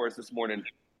have for us this morning?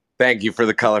 Thank you for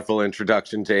the colorful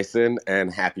introduction, Jason,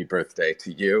 and happy birthday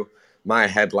to you. My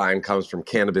headline comes from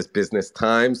Cannabis Business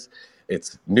Times.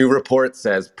 Its new report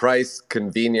says price,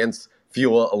 convenience,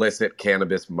 fuel illicit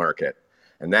cannabis market.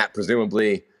 And that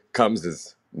presumably comes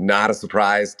as not a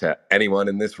surprise to anyone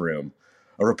in this room.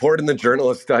 A report in the Journal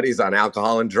of Studies on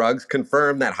Alcohol and Drugs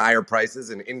confirmed that higher prices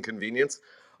and inconvenience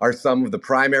are some of the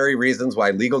primary reasons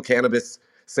why legal cannabis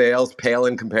sales pale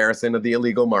in comparison to the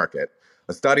illegal market.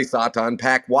 A study sought to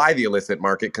unpack why the illicit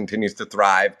market continues to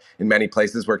thrive in many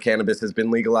places where cannabis has been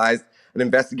legalized, and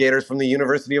investigators from the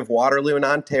University of Waterloo in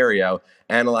Ontario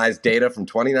analyzed data from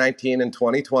 2019 and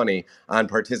 2020 on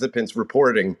participants'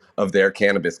 reporting of their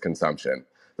cannabis consumption.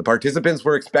 The participants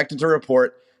were expected to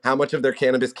report how much of their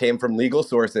cannabis came from legal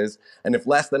sources, and if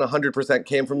less than 100%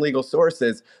 came from legal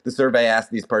sources, the survey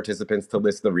asked these participants to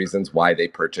list the reasons why they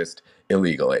purchased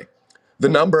illegally. The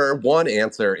number one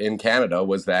answer in Canada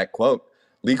was that, quote,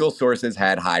 legal sources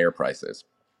had higher prices.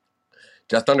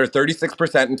 Just under 36%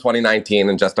 in 2019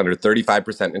 and just under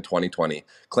 35% in 2020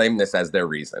 claimed this as their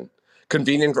reason.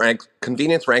 Convenience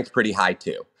ranked pretty high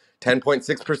too.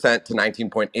 10.6% to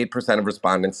 19.8% of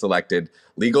respondents selected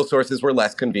legal sources were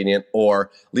less convenient or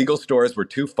legal stores were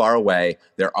too far away,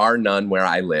 there are none where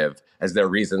I live, as their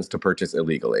reasons to purchase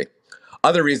illegally.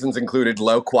 Other reasons included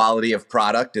low quality of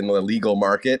product in the legal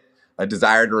market, a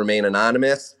desire to remain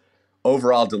anonymous,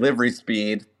 overall delivery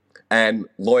speed, and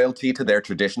loyalty to their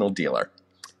traditional dealer.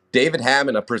 David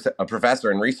Hammond, a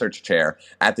professor and research chair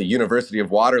at the University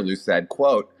of Waterloo, said,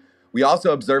 quote, we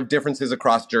also observed differences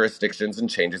across jurisdictions and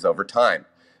changes over time.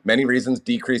 Many reasons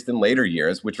decreased in later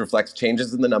years, which reflects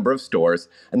changes in the number of stores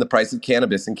and the price of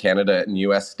cannabis in Canada and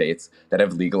U.S. states that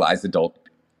have legalized adult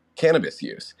cannabis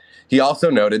use. He also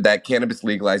noted that cannabis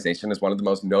legalization is one of the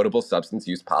most notable substance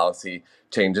use policy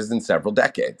changes in several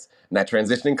decades, and that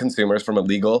transitioning consumers from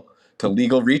illegal to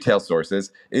legal retail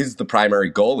sources is the primary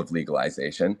goal of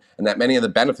legalization, and that many of the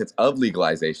benefits of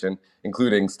legalization,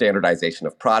 including standardization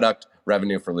of product,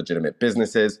 revenue for legitimate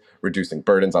businesses, reducing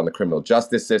burdens on the criminal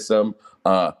justice system,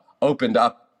 opened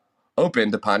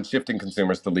upon shifting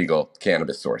consumers to legal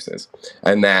cannabis sources,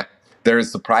 and that there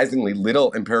is surprisingly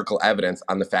little empirical evidence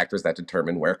on the factors that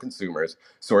determine where consumers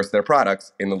source their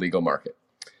products in the legal market.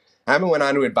 Hammond went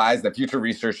on to advise that future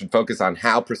research should focus on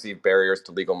how perceived barriers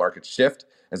to legal markets shift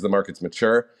as the markets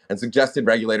mature, and suggested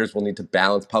regulators will need to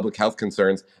balance public health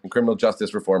concerns and criminal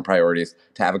justice reform priorities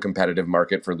to have a competitive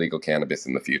market for legal cannabis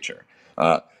in the future.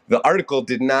 The article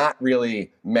did not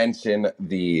really mention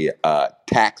the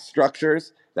tax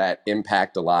structures that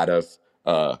impact a lot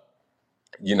of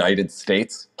United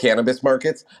States cannabis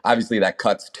markets. Obviously, that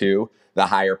cuts to the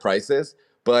higher prices,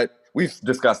 but we've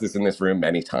discussed this in this room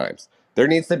many times. There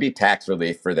needs to be tax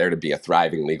relief for there to be a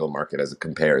thriving legal market as it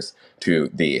compares to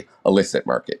the illicit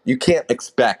market. You can't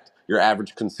expect your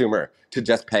average consumer to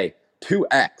just pay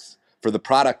 2x for the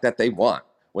product that they want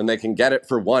when they can get it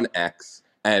for 1x,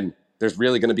 and there's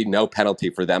really going to be no penalty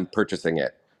for them purchasing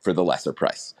it for the lesser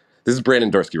price. This is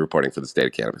Brandon Dorsky reporting for the State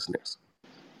of Cannabis News.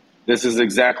 This is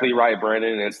exactly right,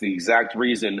 Brandon, and it's the exact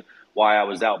reason why I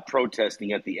was out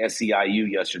protesting at the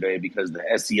SEIU yesterday, because the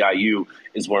SEIU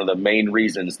is one of the main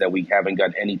reasons that we haven't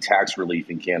got any tax relief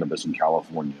in cannabis in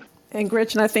California. And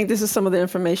Gretchen, I think this is some of the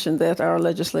information that our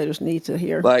legislators need to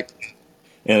hear.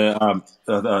 And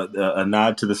a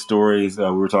nod to the stories. We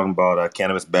were talking about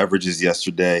cannabis beverages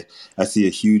yesterday. I see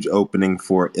a huge opening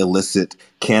for illicit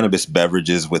cannabis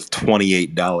beverages with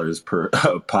 $28 per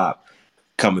pop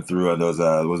coming through on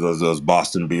those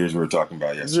Boston beers we were talking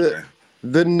about yesterday.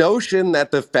 The notion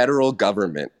that the federal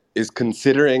government is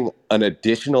considering an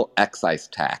additional excise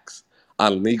tax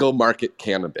on legal market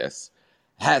cannabis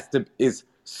is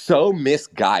so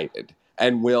misguided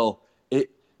and will it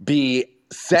be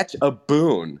such a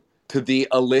boon to the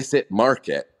illicit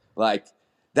market. Like,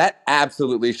 that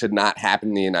absolutely should not happen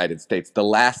in the United States. The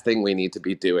last thing we need to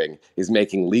be doing is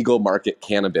making legal market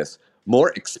cannabis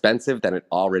more expensive than it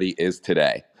already is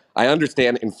today. I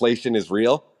understand inflation is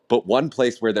real, but one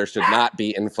place where there should not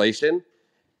be inflation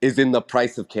is in the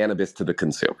price of cannabis to the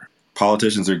consumer.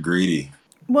 Politicians are greedy.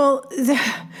 Well,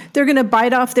 they're going to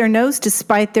bite off their nose to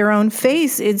spite their own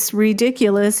face. It's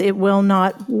ridiculous. It will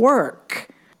not work.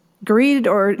 Greed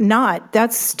or not,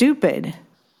 that's stupid.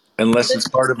 Unless it's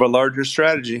part of a larger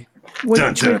strategy. Which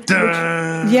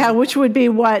would be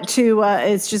what?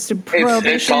 It's just a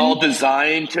prohibition. It's all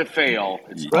designed to fail.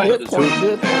 It's all designed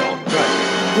to fail.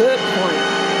 Good point.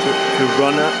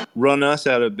 To run us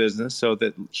out of business so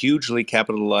that hugely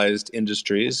capitalized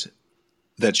industries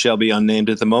that shall be unnamed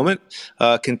at the moment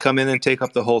can come in and take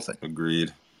up the whole thing.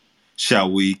 Agreed.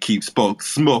 Shall we keep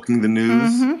smoking the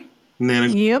news?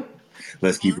 Mm-hmm. Yep.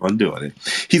 Let's keep on doing it.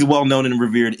 He's a well-known and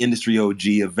revered industry OG,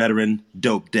 a veteran,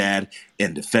 dope dad,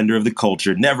 and defender of the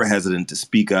culture, never hesitant to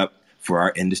speak up for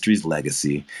our industry's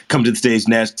legacy. Come to the stage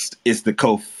next, it's the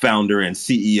co-founder and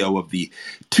CEO of the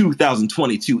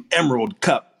 2022 Emerald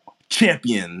Cup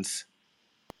champions,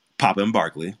 Papa and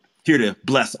Barkley. Here to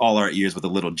bless all our ears with a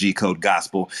little G-code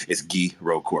gospel, it's Guy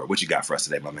Rocourt. What you got for us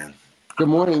today, my man? Good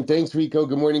morning. Thanks, Rico.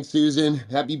 Good morning, Susan.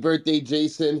 Happy birthday,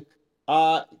 Jason.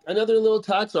 Another little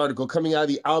tax article coming out of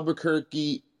the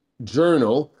Albuquerque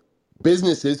Journal,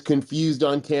 Businesses Confused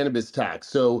on Cannabis Tax.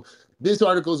 So this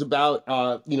article is about,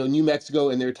 New Mexico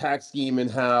and their tax scheme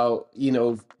and how,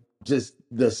 just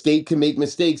the state can make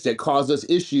mistakes that cause us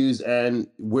issues, and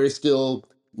we're still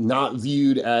not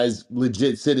viewed as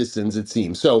legit citizens, it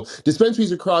seems. So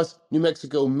dispensaries across New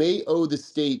Mexico may owe the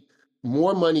state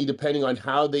more money depending on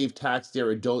how they've taxed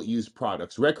their adult use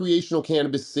products. Recreational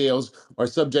cannabis sales are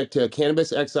subject to a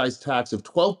cannabis excise tax of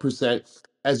 12%,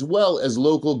 as well as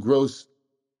local gross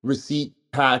receipt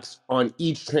tax on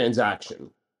each transaction.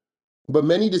 But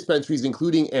many dispensaries,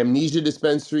 including Amnesia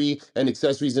Dispensary and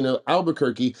Accessories in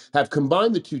Albuquerque, have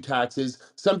combined the two taxes,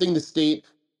 something the state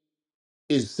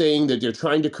is saying that they're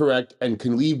trying to correct and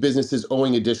can leave businesses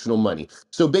owing additional money.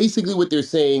 So basically what they're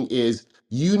saying is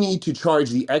you need to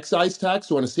charge the excise tax.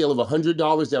 So on a sale of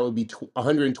 $100, that would be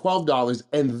 $112.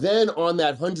 And then on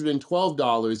that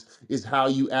 $112 is how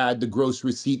you add the gross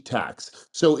receipt tax.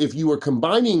 So if you were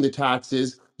combining the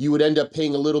taxes, you would end up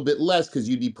paying a little bit less because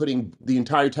you'd be putting the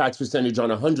entire tax percentage on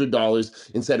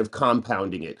 $100 instead of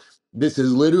compounding it. This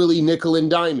is literally nickel and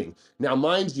diming. Now,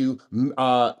 mind you,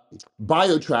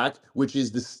 BioTrack, which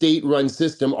is the state-run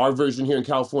system, our version here in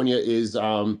California is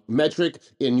Metric.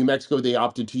 In New Mexico, they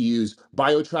opted to use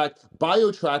BioTrack.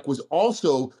 BioTrack was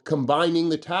also combining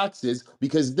the taxes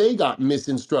because they got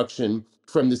misinstruction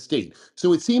from the state.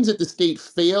 So it seems that the state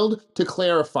failed to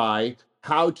clarify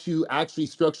how to actually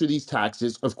structure these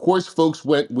taxes. Of course, folks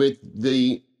went with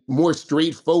the more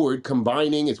straightforward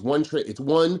combining. It's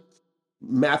one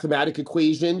mathematic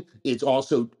equation. It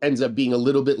also ends up being a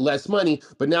little bit less money,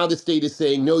 but now the state is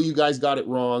saying, no, you guys got it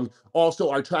wrong.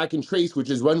 Also, our track and trace, which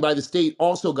is run by the state,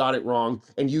 also got it wrong,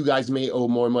 and you guys may owe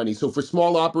more money. So for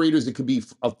small operators, it could be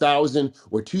 $1,000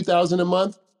 or $2,000 a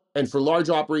month, and for large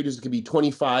operators, it could be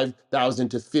 $25,000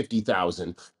 to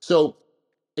 $50,000. So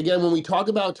again, when we talk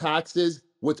about taxes,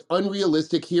 what's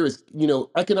unrealistic here is,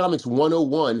 economics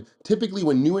 101. Typically,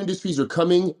 when new industries are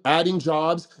coming, adding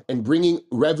jobs, and bringing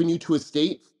revenue to a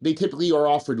state, they typically are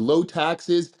offered low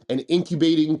taxes and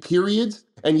incubating periods.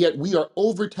 And yet we are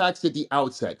overtaxed at the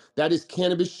outset. That is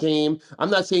cannabis shame.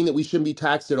 I'm not saying that we shouldn't be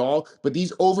taxed at all, but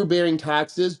these overbearing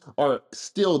taxes are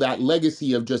still that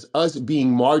legacy of just us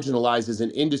being marginalized as an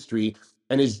industry,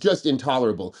 and it's just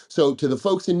intolerable. So to the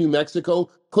folks in New Mexico,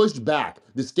 push back.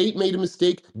 The state made a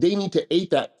mistake. They need to eat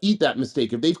that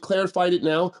mistake. If they've clarified it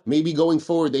now, maybe going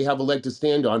forward they have a leg to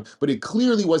stand on. But it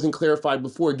clearly wasn't clarified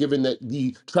before, given that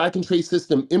the track and trace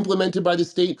system implemented by the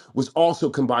state was also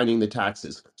combining the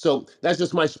taxes. So that's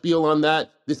just my spiel on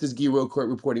that. This is Guy Rocourt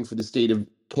reporting for the State of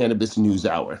Cannabis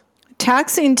NewsHour.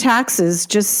 Taxing taxes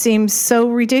just seems so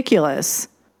ridiculous.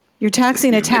 You're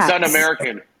taxing a tax. It's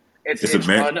un-American. It's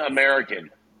un-American.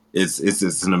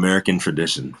 It's an American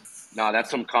tradition. No,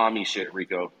 that's some commie shit,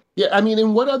 Rico. Yeah, I mean,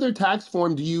 in what other tax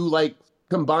form do you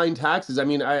combine taxes? I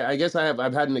mean, I guess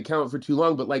I've had an account for too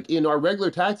long, but in our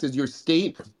regular taxes, your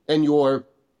state and your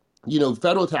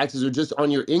federal taxes are just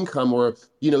on your income, or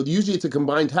usually it's a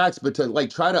combined tax. But to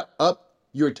try to up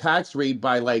your tax rate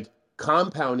by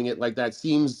compounding it like that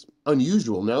seems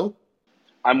unusual. No,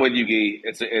 I'm with you, Guy.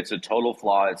 It's a total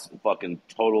flaw. It's fucking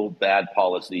total bad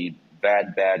policy,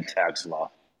 bad tax law.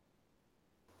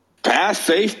 Pass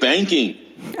safe banking.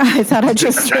 I thought I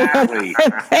just exactly.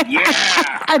 Yeah.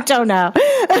 I don't know.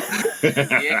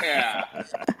 Yeah.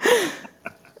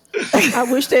 I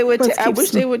wish they would. I wish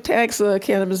they would tax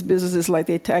cannabis businesses like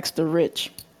they tax the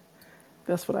rich.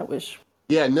 That's what I wish.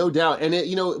 Yeah, no doubt. And,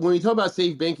 when we talk about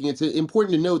safe banking, it's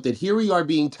important to note that here we are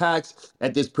being taxed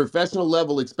at this professional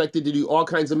level, expected to do all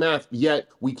kinds of math, yet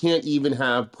we can't even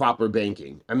have proper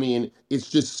banking. I mean, it's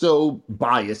just so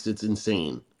biased. It's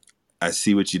insane. I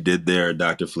see what you did there,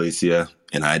 Dr. Felicia,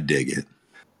 and I dig it.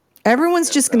 Everyone's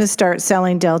just going to start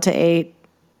selling Delta 8.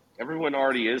 Everyone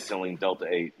already is selling Delta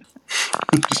 8.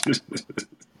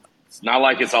 It's not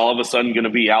like it's all of a sudden going to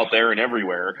be out there and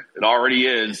everywhere. It already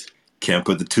is. Can't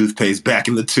put the toothpaste back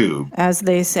in the tube, as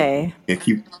they say.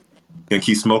 Gonna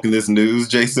keep smoking this news,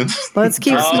 Jason? Let's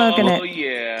keep smoking it. Oh,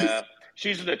 yeah.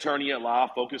 She's an attorney at law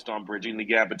focused on bridging the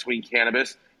gap between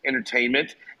cannabis,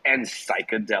 entertainment, and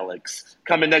psychedelics.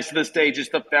 Coming next to the stage is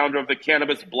the founder of the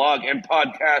Cannabis blog and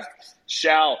podcast,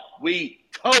 Shall We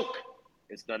Toke?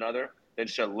 It's none other than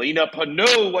Shalina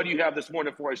Panu. What do you have this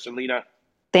morning for us, Shalina?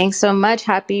 Thanks so much.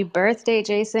 Happy birthday,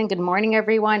 Jason. Good morning,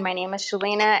 everyone. My name is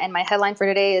Shalina, and my headline for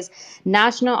today is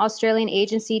National Australian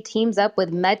Agency teams up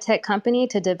with medtech company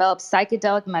to develop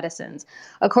psychedelic medicines.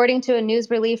 According to a news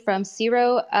release from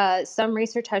Zero, some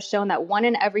research has shown that 1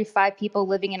 in every 5 people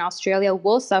living in Australia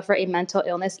will suffer a mental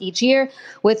illness each year,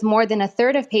 with more than a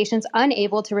third of patients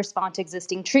unable to respond to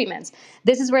existing treatments.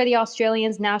 This is where the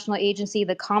Australians' national agency,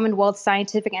 the Commonwealth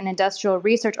Scientific and Industrial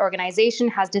Research Organisation,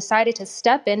 has decided to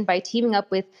step in by teaming up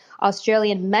with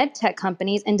Australian medtech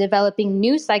companies in developing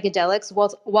new psychedelics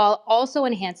while also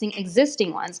enhancing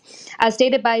existing ones. As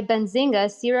stated by Benzinga,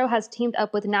 Zero has teamed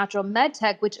up with Natural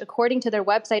MedTech, which according to their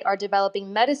website are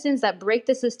developing medicines that break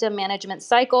the system management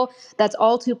cycle that's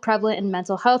all too prevalent in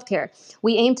mental health care.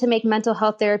 We aim to make mental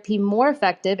health therapy more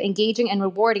effective, engaging, and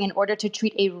rewarding in order to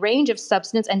treat a range of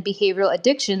substance and behavioral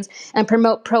addictions and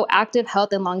promote proactive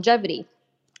health and longevity.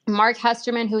 Mark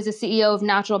Hesterman, who is the CEO of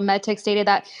Natural MedTech, stated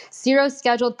that Zero's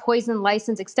scheduled poison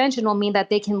license extension will mean that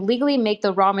they can legally make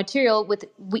the raw material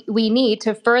we need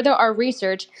to further our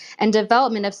research and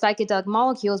development of psychedelic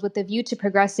molecules with the view to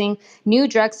progressing new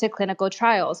drugs to clinical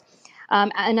trials.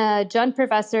 And adjunct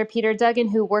professor Peter Duggan,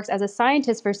 who works as a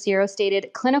scientist for Zero,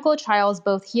 stated clinical trials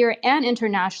both here and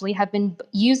internationally have been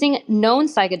using known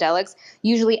psychedelics,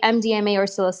 usually MDMA or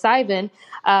psilocybin,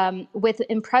 with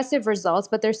impressive results,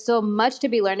 but there's still much to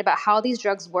be learned about how these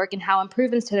drugs work and how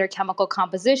improvements to their chemical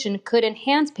composition could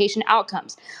enhance patient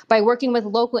outcomes. By working with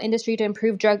local industry to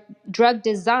improve drug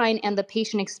design and the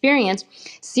patient experience,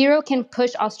 Zero can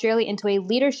push Australia into a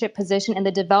leadership position in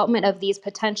the development of these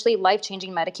potentially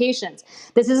life-changing medications.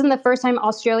 This isn't the first time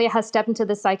Australia has stepped into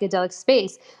the psychedelic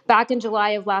space. Back in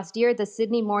July of last year, the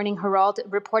Sydney Morning Herald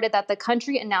reported that the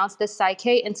country announced the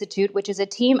Psyche Institute, which is a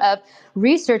team of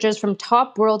researchers from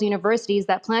top world universities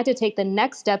that plan to take the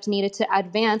next steps needed to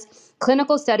advance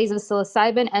clinical studies of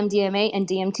psilocybin, MDMA, and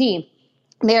DMT.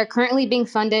 They are currently being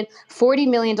funded $40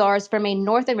 million from a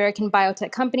North American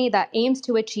biotech company that aims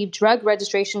to achieve drug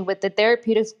registration with the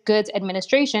Therapeutic Goods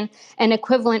Administration and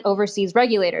equivalent overseas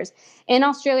regulators. In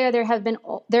Australia, there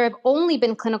have only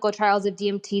been clinical trials of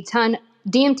DMT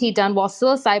done, while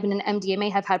psilocybin and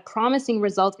MDMA have had promising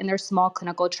results in their small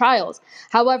clinical trials.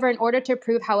 However, in order to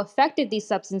prove how effective these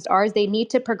substances are, they need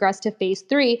to progress to phase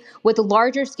 3 with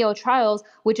larger scale trials,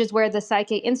 which is where the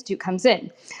Psyche Institute comes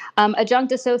in.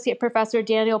 Adjunct Associate Professor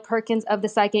Daniel Perkins of the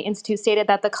Psyche Institute stated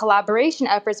that the collaboration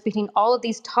efforts between all of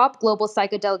these top global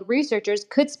psychedelic researchers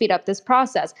could speed up this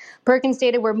process. Perkins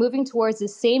stated, "We're moving towards the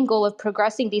same goal of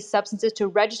progressing these substances to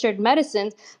registered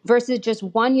medicines versus just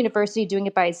one university doing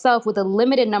it by itself with a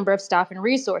limited number of staff and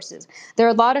resources. There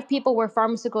are a lot of people where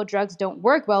pharmaceutical drugs don't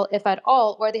work well, if at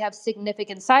all, or they have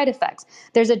significant side effects.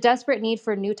 There's a desperate need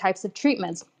for new types of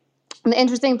treatments." And the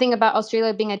interesting thing about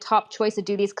Australia being a top choice to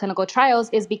do these clinical trials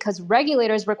is because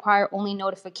regulators require only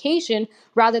notification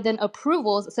rather than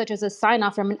approvals, such as a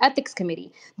sign-off from an ethics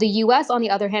committee. The U.S., on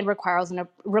the other hand, requires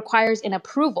an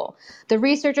approval. The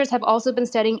researchers have also been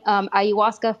studying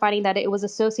ayahuasca, finding that it was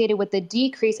associated with the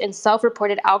decrease in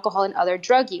self-reported alcohol and other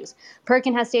drug use.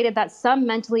 Perkin has stated that some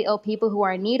mentally ill people who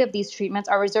are in need of these treatments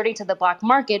are resorting to the black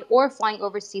market or flying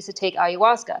overseas to take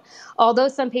ayahuasca. Although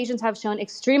some patients have shown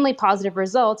extremely positive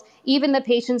results, even the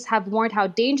patients have warned how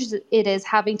dangerous it is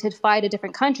having to fly to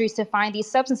different countries to find these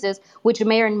substances, which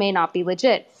may or may not be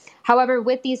legit. However,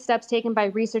 with these steps taken by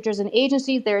researchers and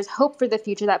agencies, there is hope for the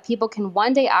future that people can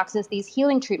one day access these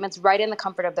healing treatments right in the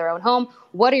comfort of their own home.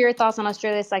 What are your thoughts on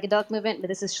Australia's psychedelic movement?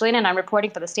 This is Shalina, and I'm reporting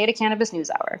for the State of Cannabis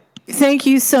NewsHour. Thank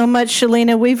you so much,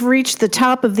 Shalina. We've reached the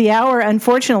top of the hour,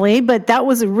 unfortunately, but that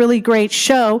was a really great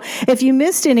show. If you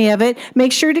missed any of it,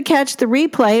 make sure to catch the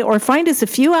replay or find us a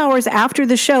few hours after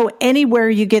the show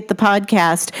anywhere you get the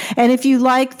podcast. And if you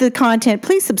like the content,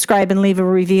 please subscribe and leave a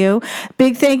review.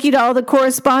 Big thank you to all the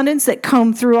correspondents interns that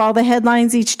comb through all the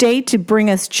headlines each day to bring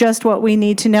us just what we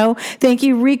need to know. Thank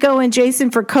you, Rico and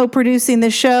Jason, for co-producing the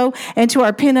show, and to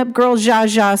our pinup girl,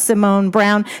 Zsa Simone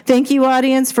Brown. Thank you,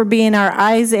 audience, for being our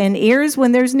eyes and ears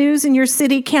when there's news in your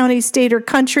city, county, state, or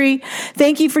country.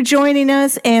 Thank you for joining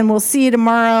us, and we'll see you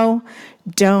tomorrow.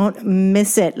 Don't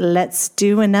miss it. Let's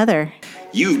do another.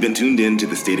 You've been tuned in to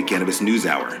the State of Cannabis News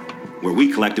Hour, where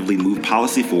we collectively move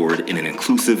policy forward in an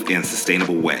inclusive and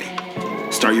sustainable way.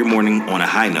 Start your morning on a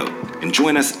high note and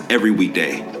join us every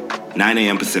weekday, 9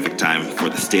 a.m. Pacific time, for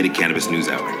the State of Cannabis News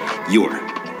Hour, your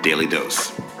daily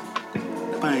dose.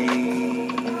 Bye.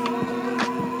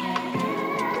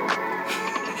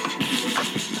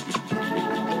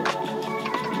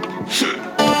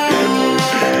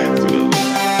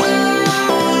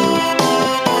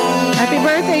 Happy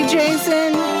birthday,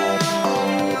 Jason.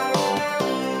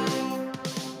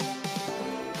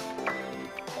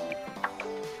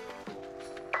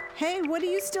 Hey, what are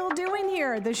you still doing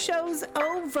here? The show's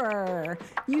over.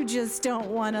 You just don't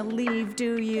want to leave,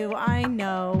 do you? I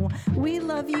know. We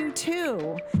love you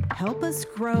too. Help us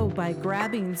grow by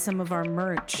grabbing some of our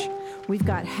merch. We've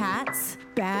got hats,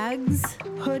 bags,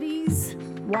 hoodies,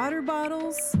 water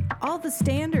bottles, all the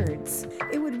standards.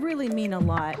 It would really mean a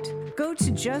lot. Go to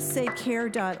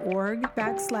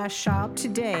justsaycare.org/shop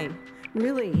today.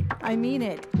 Really, I mean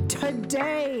it,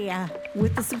 today.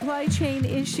 With the supply chain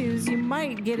issues, you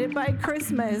might get it by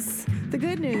Christmas. The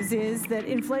good news is that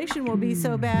inflation will be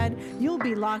so bad, you'll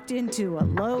be locked into a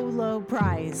low, low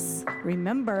price.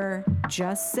 Remember,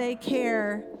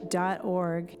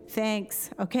 justsaycare.org. Thanks.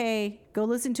 Okay, go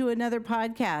listen to another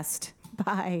podcast.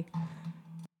 Bye.